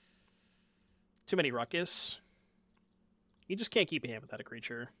 Too many Ruckus. You just can't keep a hand without a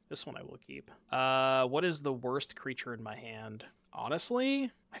creature. This one I will keep. What is the worst creature in my hand?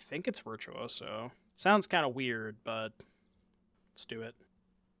 Honestly, I think it's Virtuoso. Sounds kind of weird, but let's do it.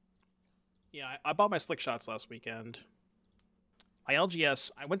 Yeah, I bought my Slickshots last weekend. My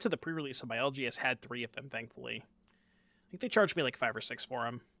LGS, I went to the pre-release and my LGS had 3 of them, thankfully. I think they charged me like 5 or 6 for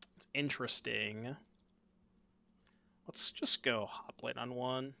them. It's interesting. Let's just go Hoplite on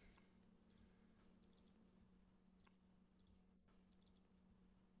one.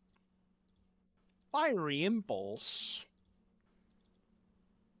 Fiery Impulse.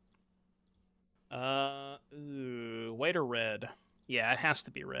 Ooh, white or red? Yeah, it has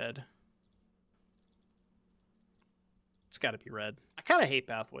to be red. It's gotta be red. I kind of hate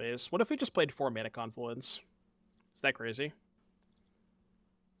Pathways. What if we just played 4 Mana Confluence? Is that crazy?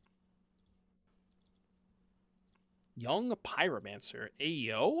 Young Pyromancer.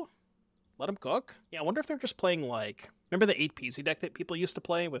 Ayo? Let him cook? Yeah, I wonder if they're just playing, like... Remember the 8 Peezy deck that people used to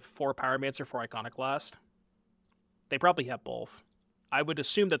play with 4 Pyromancer, 4 Iconoclast? They probably have both. I would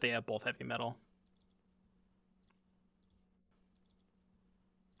assume that they have both heavy metal.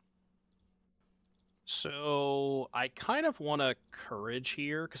 So, I kind of want to Courage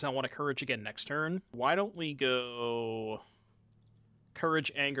here, because I want to Courage again next turn. Why don't we go...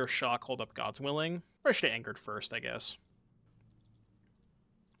 Courage, Anger, Shock, hold up God's Willing? Or I should have Angered first, I guess.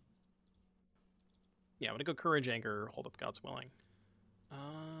 Yeah, I'm going to go Courage, Anger, hold up God's Willing. We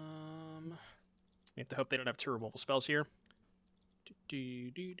have to hope they don't have 2 removal spells here.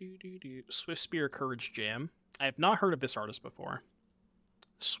 Swift Spear, Courage, Jam. I have not heard of this artist before.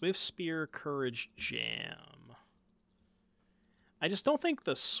 Swift Spear, Courage, Jam. I just don't think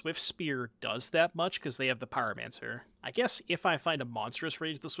the Swift Spear does that much because they have the Pyromancer. I guess if I find a monstrous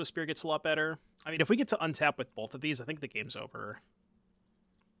rage, the Swift Spear gets a lot better. I mean, if we get to untap with both of these, I think the game's over.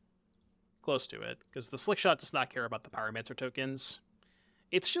 Close to it, because the Slickshot does not care about the Pyromancer tokens.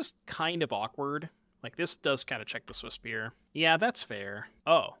 It's just kind of awkward. Like, this does kind of check the Swift Spear. Yeah, that's fair.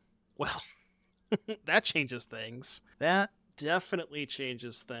 Oh, well, that changes things. That definitely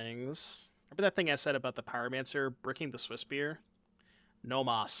changes things. Remember that thing I said about the Pyromancer bricking the Swift Spear? No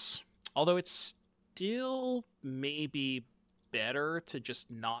mas. Although it's still maybe better to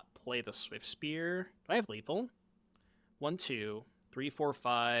just not play the Swift Spear. Do I have lethal? 1, 2, 3, 4,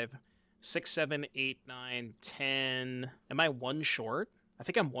 5, 6, 7, 8, 9, 10. Am I 1 short? I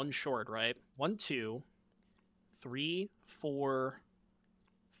think I'm 1 short, right? 1, 2, 3, 4,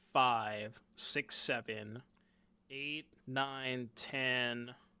 5, 6, 7, 8, 9,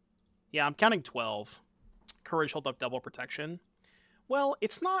 10. Yeah, I'm counting 12. Courage, hold up, double protection. Well,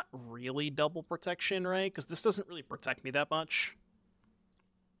 it's not really double protection, right? Because this doesn't really protect me that much.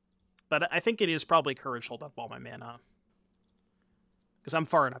 But I think it is probably Courage, hold up all my mana. Because I'm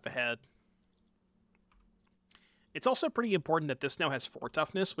far enough ahead. It's also pretty important that this now has 4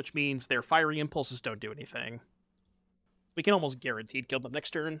 toughness, which means their fiery impulses don't do anything. We can almost guaranteed kill them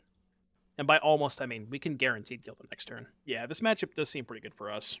next turn. And by almost, I mean we can guaranteed kill them next turn. Yeah, this matchup does seem pretty good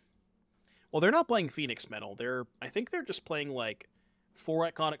for us. Well, they're not playing Phoenix Metal. I think they're just playing, like, 4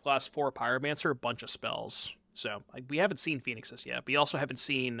 Iconoclast, 4 Pyromancer, a bunch of spells. So, we haven't seen Phoenixes yet. We also haven't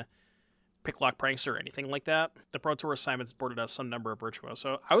seen Picklock Prankster or anything like that. The Pro Tour assignments boarded us some number of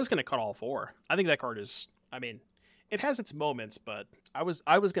Virtuoso. I was going to cut all 4. I think that card is... I mean, it has its moments, but I was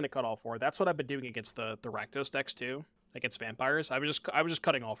gonna cut all four. That's what I've been doing against the Rakdos decks too. Against vampires, I was just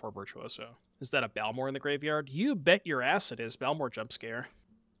cutting all four Virtuoso. Is that a Balmor in the graveyard? You bet your ass it is. Balmor jump scare.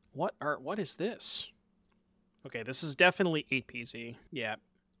 What is this? Okay, this is definitely 8 Peezy. Yeah.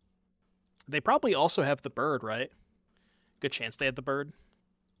 They probably also have the bird, right? Good chance they had the bird.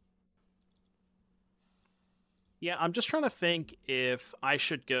 Yeah, I'm just trying to think if I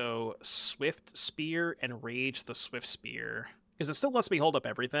should go Swift Spear and Rage the Swift Spear. Because it still lets me hold up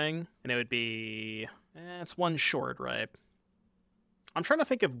everything, and it would be... it's one short, right? I'm trying to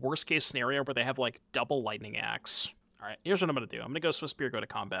think of worst case scenario where they have, like, double Lightning Axe. Alright, here's what I'm going to do. I'm going to go Swift Spear, go to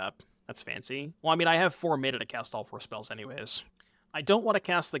combat. That's fancy. Well, I mean, I have 4 mana to cast all 4 spells anyways. I don't want to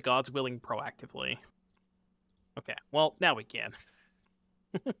cast the God's Willing proactively. Okay, well, now we can.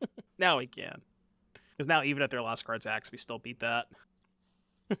 Now we can. Because now, even at their last card's axe, we still beat that.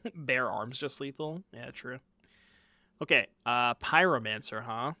 Bare arms just lethal? Yeah, true. Okay, Pyromancer,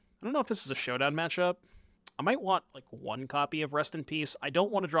 huh? I don't know if this is a showdown matchup. I might want, like, 1 copy of Rest in Peace. I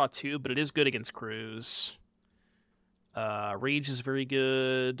don't want to draw 2, but it is good against crews. Rage is very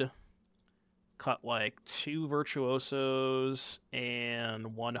good. Cut, like, 2 Virtuosos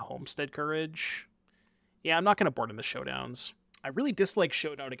and 1 Homestead Courage. Yeah, I'm not going to board in the showdowns. I really dislike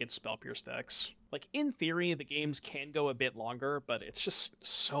showdown against Spell Pierce decks. Like, in theory, the games can go a bit longer, but it's just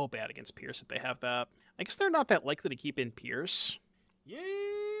so bad against Pierce if they have that. I guess they're not that likely to keep in Pierce. Yeah.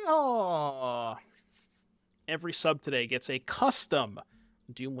 Every sub today gets a custom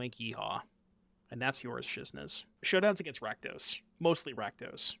Doomwake Yeehaw. And that's yours, Shizness. Showdowns against Rakdos. Mostly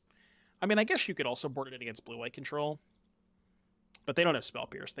Rakdos. I mean, I guess you could also board it against Blue-White Control. But they don't have Spell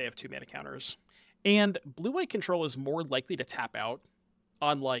Pierce. They have 2 mana counters. And Blue-White Control is more likely to tap out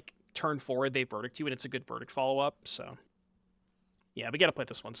on, like, turn 4, they Verdict you, and it's a good Verdict follow-up, so... yeah, we gotta play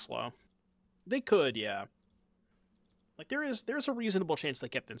this one slow. They could, yeah. Like, there's a reasonable chance they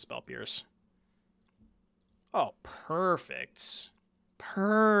kept in Spell Pierce. Oh, perfect.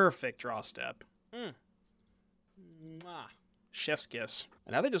 Perfect draw step. Mwah. Chef's kiss.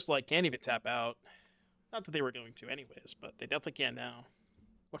 And now they just, like, can't even tap out. Not that they were going to anyways, but they definitely can now.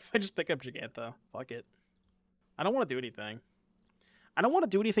 What if I just pick up Gigantha? Fuck it. I don't want to do anything. I don't want to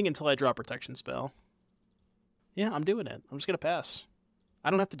do anything until I draw a protection spell. Yeah, I'm doing it. I'm just going to pass. I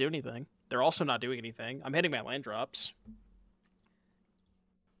don't have to do anything. They're also not doing anything. I'm hitting my land drops.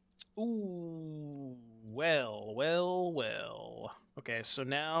 Ooh, well, well, well. Okay, so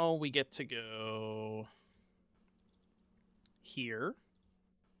now we get to go here.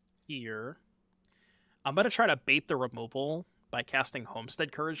 Here. I'm going to try to bait the removal by casting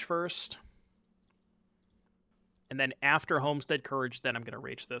Homestead Courage first. And then after Homestead Courage, then I'm going to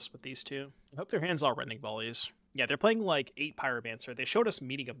rage this with these 2. I hope their hand's all Rending Volleys. Yeah, they're playing like 8 Pyromancer. They showed us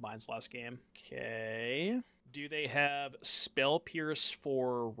Meeting of Minds last game. Okay. Do they have Spell Pierce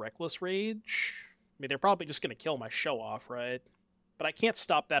for Reckless Rage? I mean, they're probably just going to kill my Show Off, right? But I can't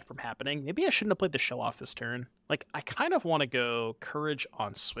stop that from happening. Maybe I shouldn't have played the Show Off this turn. Like, I kind of want to go Courage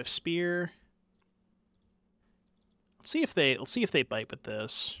on Swift Spear. Let's see if they bite with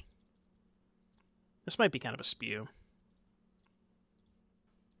this. This might be kind of a spew.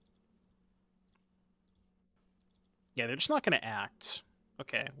 Yeah, they're just not going to act.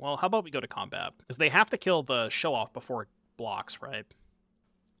 Okay, well, how about we go to combat? Because they have to kill the show-off before it blocks, right?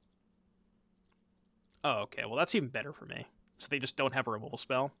 Oh, okay, well, that's even better for me. So they just don't have a removal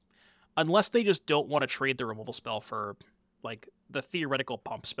spell. Unless they just don't want to trade the removal spell for, like, the theoretical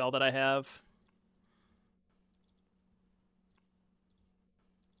pump spell that I have.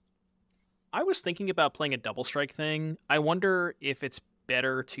 I was thinking about playing a double strike thing. I wonder if it's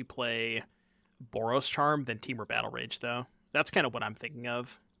better to play Boros Charm than Temur Battle Rage, though. That's kind of what I'm thinking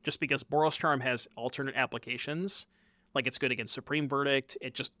of. Just because Boros Charm has alternate applications. Like, it's good against Supreme Verdict.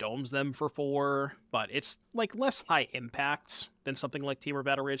 It just domes them for 4. But it's, like, less high impact than something like Temur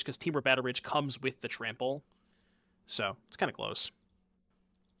Battle Rage, because Temur Battle Rage comes with the trample. So, it's kind of close.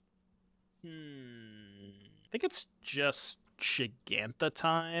 I think it's just Gigantha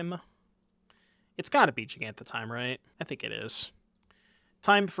time. It's gotta be Gigantha time, right? I think it is.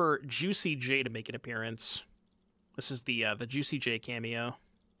 Time for Juicy J to make an appearance. This is the Juicy J cameo.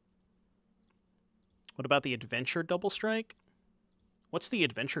 What about the Adventure Double Strike? What's the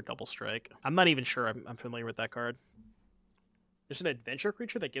Adventure Double Strike? I'm not even sure I'm familiar with that card. There's an adventure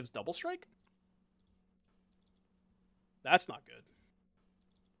creature that gives Double Strike? That's not good.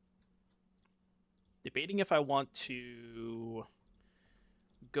 Debating if I want to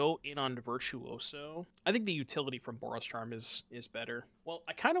go in on Virtuoso. I think the utility from Boros Charm is better. Well,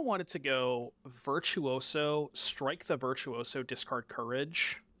 I kind of wanted to go Virtuoso, strike the Virtuoso, discard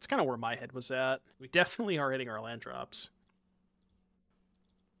Courage, It's kind of where my head was at. We definitely are hitting our land drops.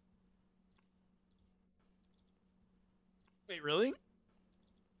 Wait, really?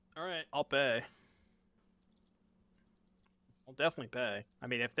 Alright, I'll pay. I'll definitely pay. I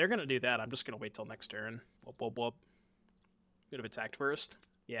mean, if they're going to do that, I'm just going to wait till next turn. Whoop, whoop, whoop. Could have attacked first.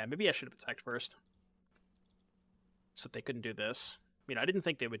 Yeah, maybe I should have attacked first. So they couldn't do this. I mean, I didn't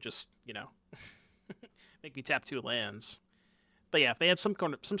think they would just, you know, make me tap 2 lands. But yeah, if they had some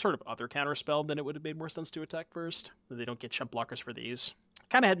sort of other counterspell, then it would have made more sense to attack first. They don't get chump blockers for these.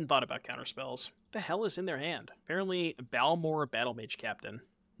 Kind of hadn't thought about counterspells. What the hell is in their hand? Apparently, Balmor Battle Mage Captain.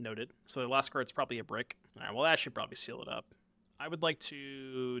 Noted. So the last card's probably a brick. Alright, well that should probably seal it up. I would like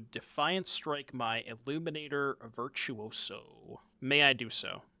to Defiant Strike my Illuminator Virtuoso. May I do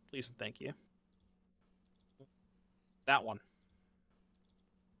so? Please and thank you. That one.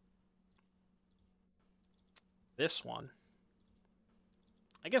 This one.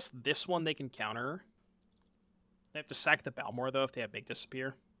 I guess this one they can counter. They have to sack the Balmor, though, if they have Make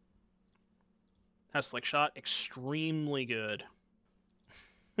Disappear. Has Slickshot? Extremely good.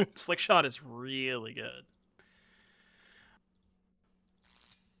 Slickshot is really good.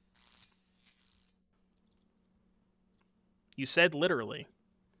 You said literally.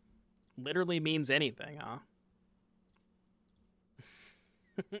 Literally means anything, huh?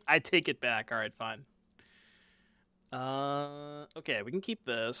 I take it back. Alright, fine. Okay, we can keep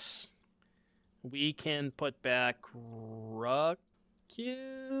this. We can put back Ruckus.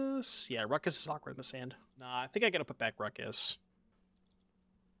 Yeah, Ruckus is awkward in the sand. Nah, I think I gotta put back Ruckus.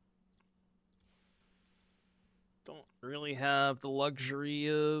 Don't really have the luxury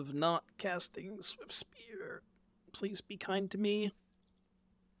of not casting Swift Spear. Please be kind to me.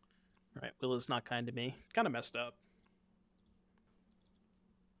 Alright, Will is not kind to me. Kind of messed up.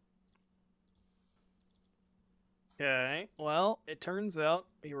 Okay, well, it turns out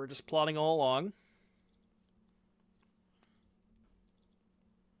we were just plotting all along.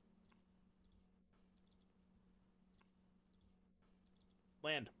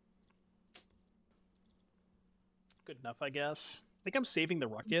 Land. Good enough, I guess. I think I'm saving the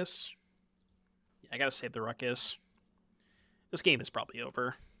Ruckus. Yeah, I gotta save the Ruckus. This game is probably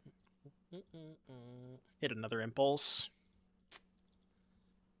over. Hit another Impulse.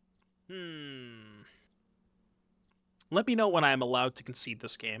 Let me know when I'm allowed to concede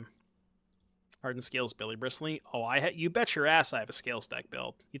this game. Hardened Scales, Billy Bristly. Oh, you bet your ass I have a Scales deck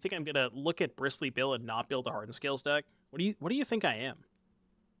build. You think I'm gonna look at Bristly Bill and not build a Hardened Scales deck? What do you think I am?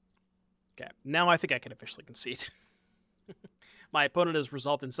 Okay, now I think I can officially concede. My opponent has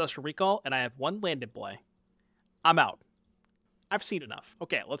resolved Ancestral Recall, and I have 1 land in play. I'm out. I've seen enough.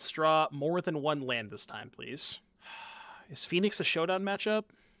 Okay, let's draw more than 1 land this time, please. Is Phoenix a showdown matchup?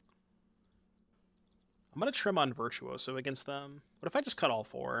 I'm going to trim on Virtuoso against them. What if I just cut all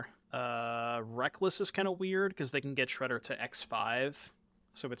 4? Reckless is kind of weird, because they can get Shredder to X5.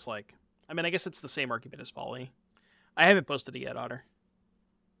 So it's like... I mean, I guess it's the same argument as Volley. I haven't posted it yet, Otter.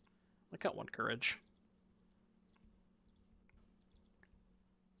 I got 1 Courage.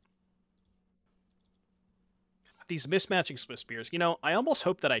 These mismatching Swift Spears. You know, I almost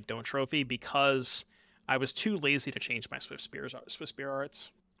hope that I don't trophy because I was too lazy to change my Swift Spear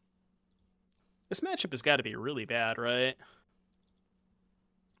arts. This matchup has got to be really bad, right?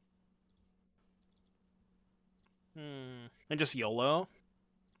 And just YOLO?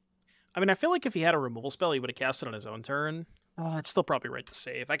 I mean, I feel like if he had a removal spell, he would have cast it on his own turn. It's still probably right to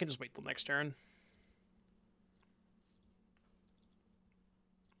save. I can just wait till next turn.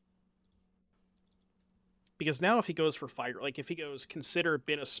 Because now if he goes for fire, like if he goes consider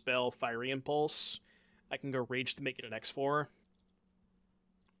been a spell, Fiery Impulse, I can go Rage to make it an X4.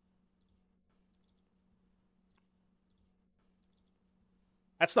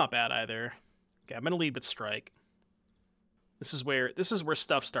 That's not bad either. Okay, I'm gonna lead with Strike. This is where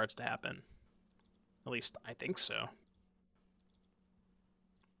stuff starts to happen. At least I think so.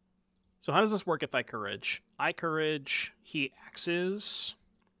 So how does this work if I Courage? I Courage, he X's.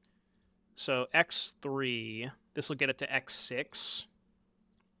 So X3, this will get it to X6.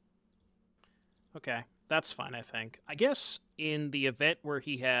 Okay, that's fine, I think. I guess in the event where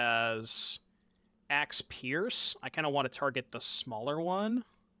he has Axe Pierce, I kind of want to target the smaller one,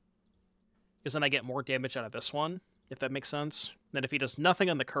 because then I get more damage out of this one, if that makes sense. Then if he does nothing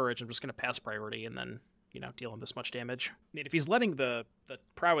on the Courage, I'm just going to pass priority and then, you know, deal him this much damage. I mean, if he's letting the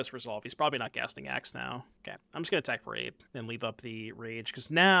Prowess resolve, he's probably not casting Axe now. Okay, I'm just going to attack for 8 and leave up the Rage,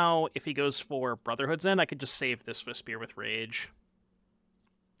 because now, if he goes for Brotherhood's End, I could just save this with Spear with Rage.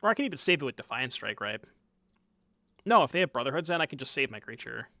 Or I can even save it with Defiant Strike, right? No, if they have Brotherhood's End, I can just save my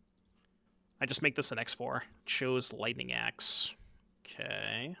creature. I just make this an X4. Chose Lightning Axe.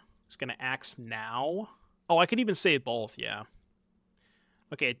 Okay. It's gonna axe now. Oh, I could even save both, yeah.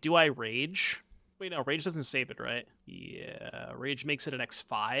 Okay, do I rage? Wait, no, rage doesn't save it, right? Yeah, rage makes it an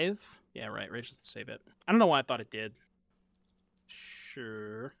X5. Yeah, right, rage doesn't save it. I don't know why I thought it did.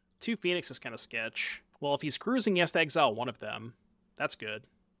 Sure. 2 Phoenix is kind of sketch. Well, if he's cruising, he has to exile one of them. That's good.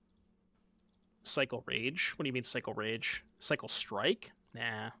 Cycle Rage? What do you mean Cycle Rage? Cycle Strike?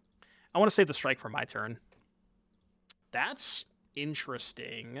 Nah. I want to save the Strike for my turn. That's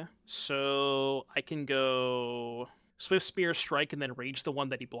interesting. So I can go Swift Spear, Strike, and then Rage the one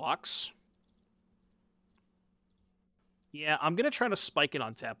that he blocks. Yeah, I'm going to try to spike it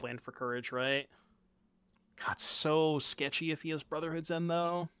on tap land for Courage, right? God, so sketchy if he has Brotherhood's End,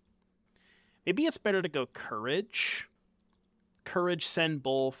 though. Maybe it's better to go Courage. Courage, send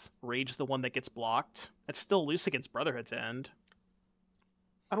both, Rage the one that gets blocked. It's still loose against Brotherhood's End.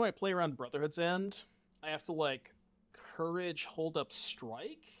 How do I play around Brotherhood's End? I have to, like, Courage, hold up,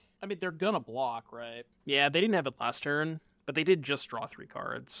 Strike? I mean, they're gonna block, right? Yeah, they didn't have it last turn, but they did just draw 3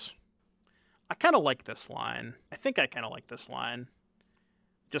 cards. I kind of like this line. I think I kind of like this line.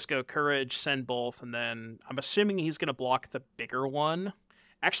 Just go Courage, send both, and then I'm assuming he's going to block the bigger one.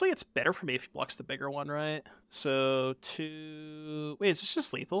 Actually, it's better for me if he blocks the bigger one, right? So, 2... Wait, is this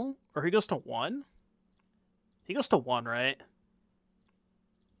just lethal? Or he goes to 1? He goes to 1, right?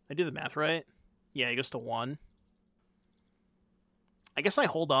 I do the math right? Yeah, he goes to 1. I guess I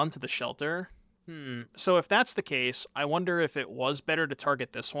hold on to the shelter. So if that's the case, I wonder if it was better to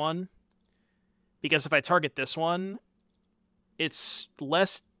target this one. Because if I target this one, it's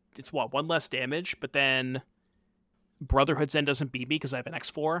less... It's what, 1 less damage, but then Brotherhood's End doesn't beat me because I have an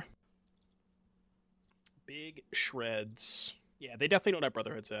X4. Big shreds. Yeah, they definitely don't have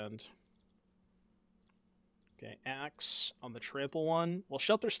Brotherhood's End. Okay, Axe on the trample one. Well,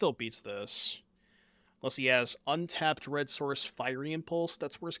 Shelter still beats this. Unless he has untapped red source Fiery Impulse.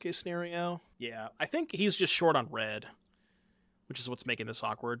 That's worst case scenario. Yeah, I think he's just short on red, which is what's making this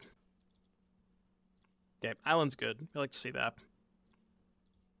awkward. Okay, Island's good. I like to see that.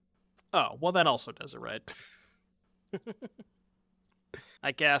 Oh, well, that also does it, right?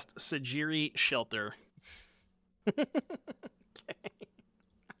 I cast Sajiri Shelter. Okay.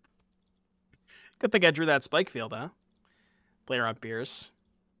 Good thing I drew that Spike Field, huh? Player on Pierce.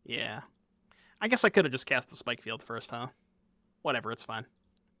 Yeah. I guess I could have just cast the Spike Field first, huh? Whatever, it's fine.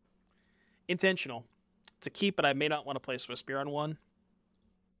 Intentional. It's a keep, but I may not want to play Swiss Spear on 1.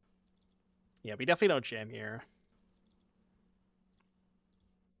 Yeah, we definitely don't jam here.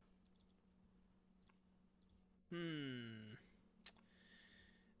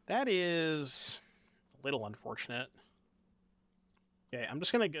 That is a little unfortunate. Okay, I'm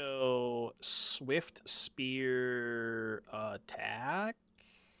just going to go Swift Spear attack.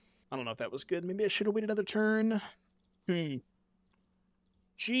 I don't know if that was good. Maybe I should have waited another turn.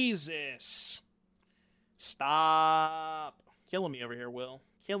 Jesus. Stop. Killing me over here, Will.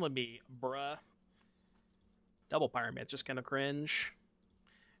 Killing me, bruh. Double Pyromancer, just kind of cringe.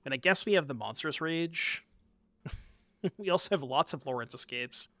 And I guess we have the Monstrous Rage. We also have lots of Lawrence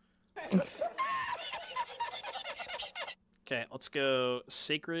Escapes. Okay, let's go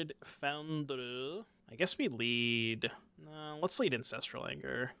Sacred Foundry. I guess we lead... let's lead Ancestral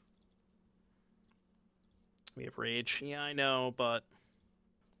Anger. We have Rage. Yeah, I know, but...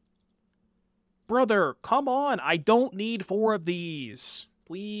 Brother, come on! I don't need 4 of these!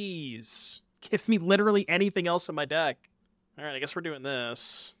 Please! Give me literally anything else in my deck. Alright, I guess we're doing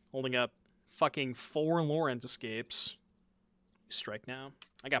this. Holding up fucking 4 Lawrence Escapes. Strike now.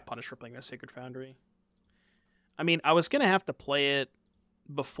 I got punished for playing that Sacred Foundry. I mean, I was going to have to play it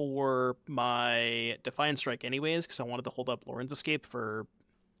before my Defiant Strike anyways, because I wanted to hold up Lawrence Escape for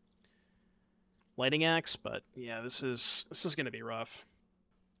Lightning Axe, but yeah, this is going to be rough.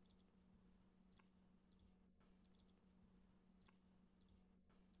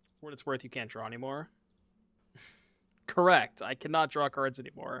 For what it's worth, you can't draw anymore. Correct. I cannot draw cards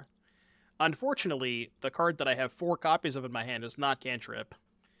anymore. Unfortunately, the card that I have 4 copies of in my hand is not Cantrip.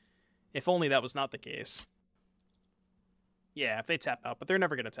 If only that was not the case. Yeah, if they tap out, but they're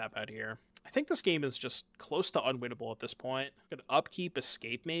never going to tap out here. I think this game is just close to unwinnable at this point. Could upkeep,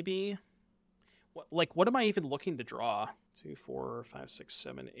 escape, maybe? What am I even looking to draw? 2, 4, 5, 6,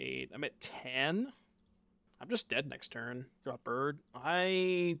 7, 8. I'm at 10? I'm just dead next turn. Draw Bird.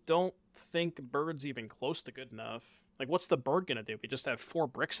 I don't think Bird's even close to good enough. Like, what's the Bird gonna do? We just have 4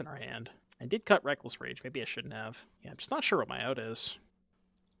 bricks in our hand. I did cut Reckless Rage. Maybe I shouldn't have. Yeah, I'm just not sure what my out is.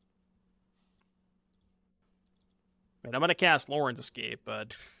 Right, I'm gonna cast Lawrence Escape,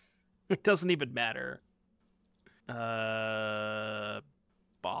 but it doesn't even matter.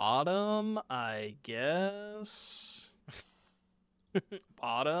 Bottom, I guess.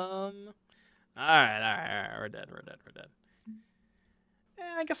 Bottom. Alright. We're dead.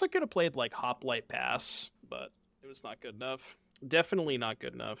 I guess I could have played, like, Hoplite Pass, but it was not good enough. Definitely not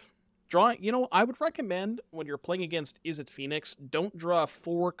good enough. I would recommend, when you're playing against Izzet Phoenix, don't draw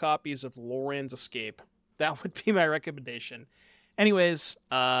 4 copies of Loran's Escape. That would be my recommendation. Anyways,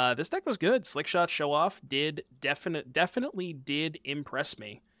 this deck was good. Slickshot Show Off definitely did impress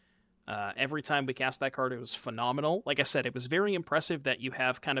me. Every time we cast that card, it was phenomenal. Like I said, it was very impressive that you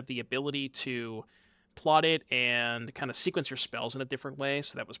have kind of the ability to plot it and kind of sequence your spells in a different way,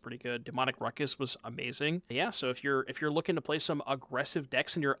 so that was pretty good. Demonic Ruckus was amazing. Yeah, so if you're looking to play some aggressive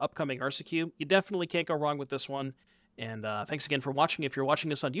decks in your upcoming RCQ, you definitely can't go wrong with this one. And thanks again for watching. If you're watching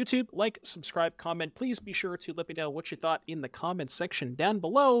this on YouTube, like, subscribe, comment. Please be sure to let me know what you thought in the comment section down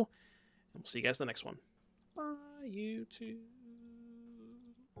below. And we'll see you guys in the next one. Bye, YouTube.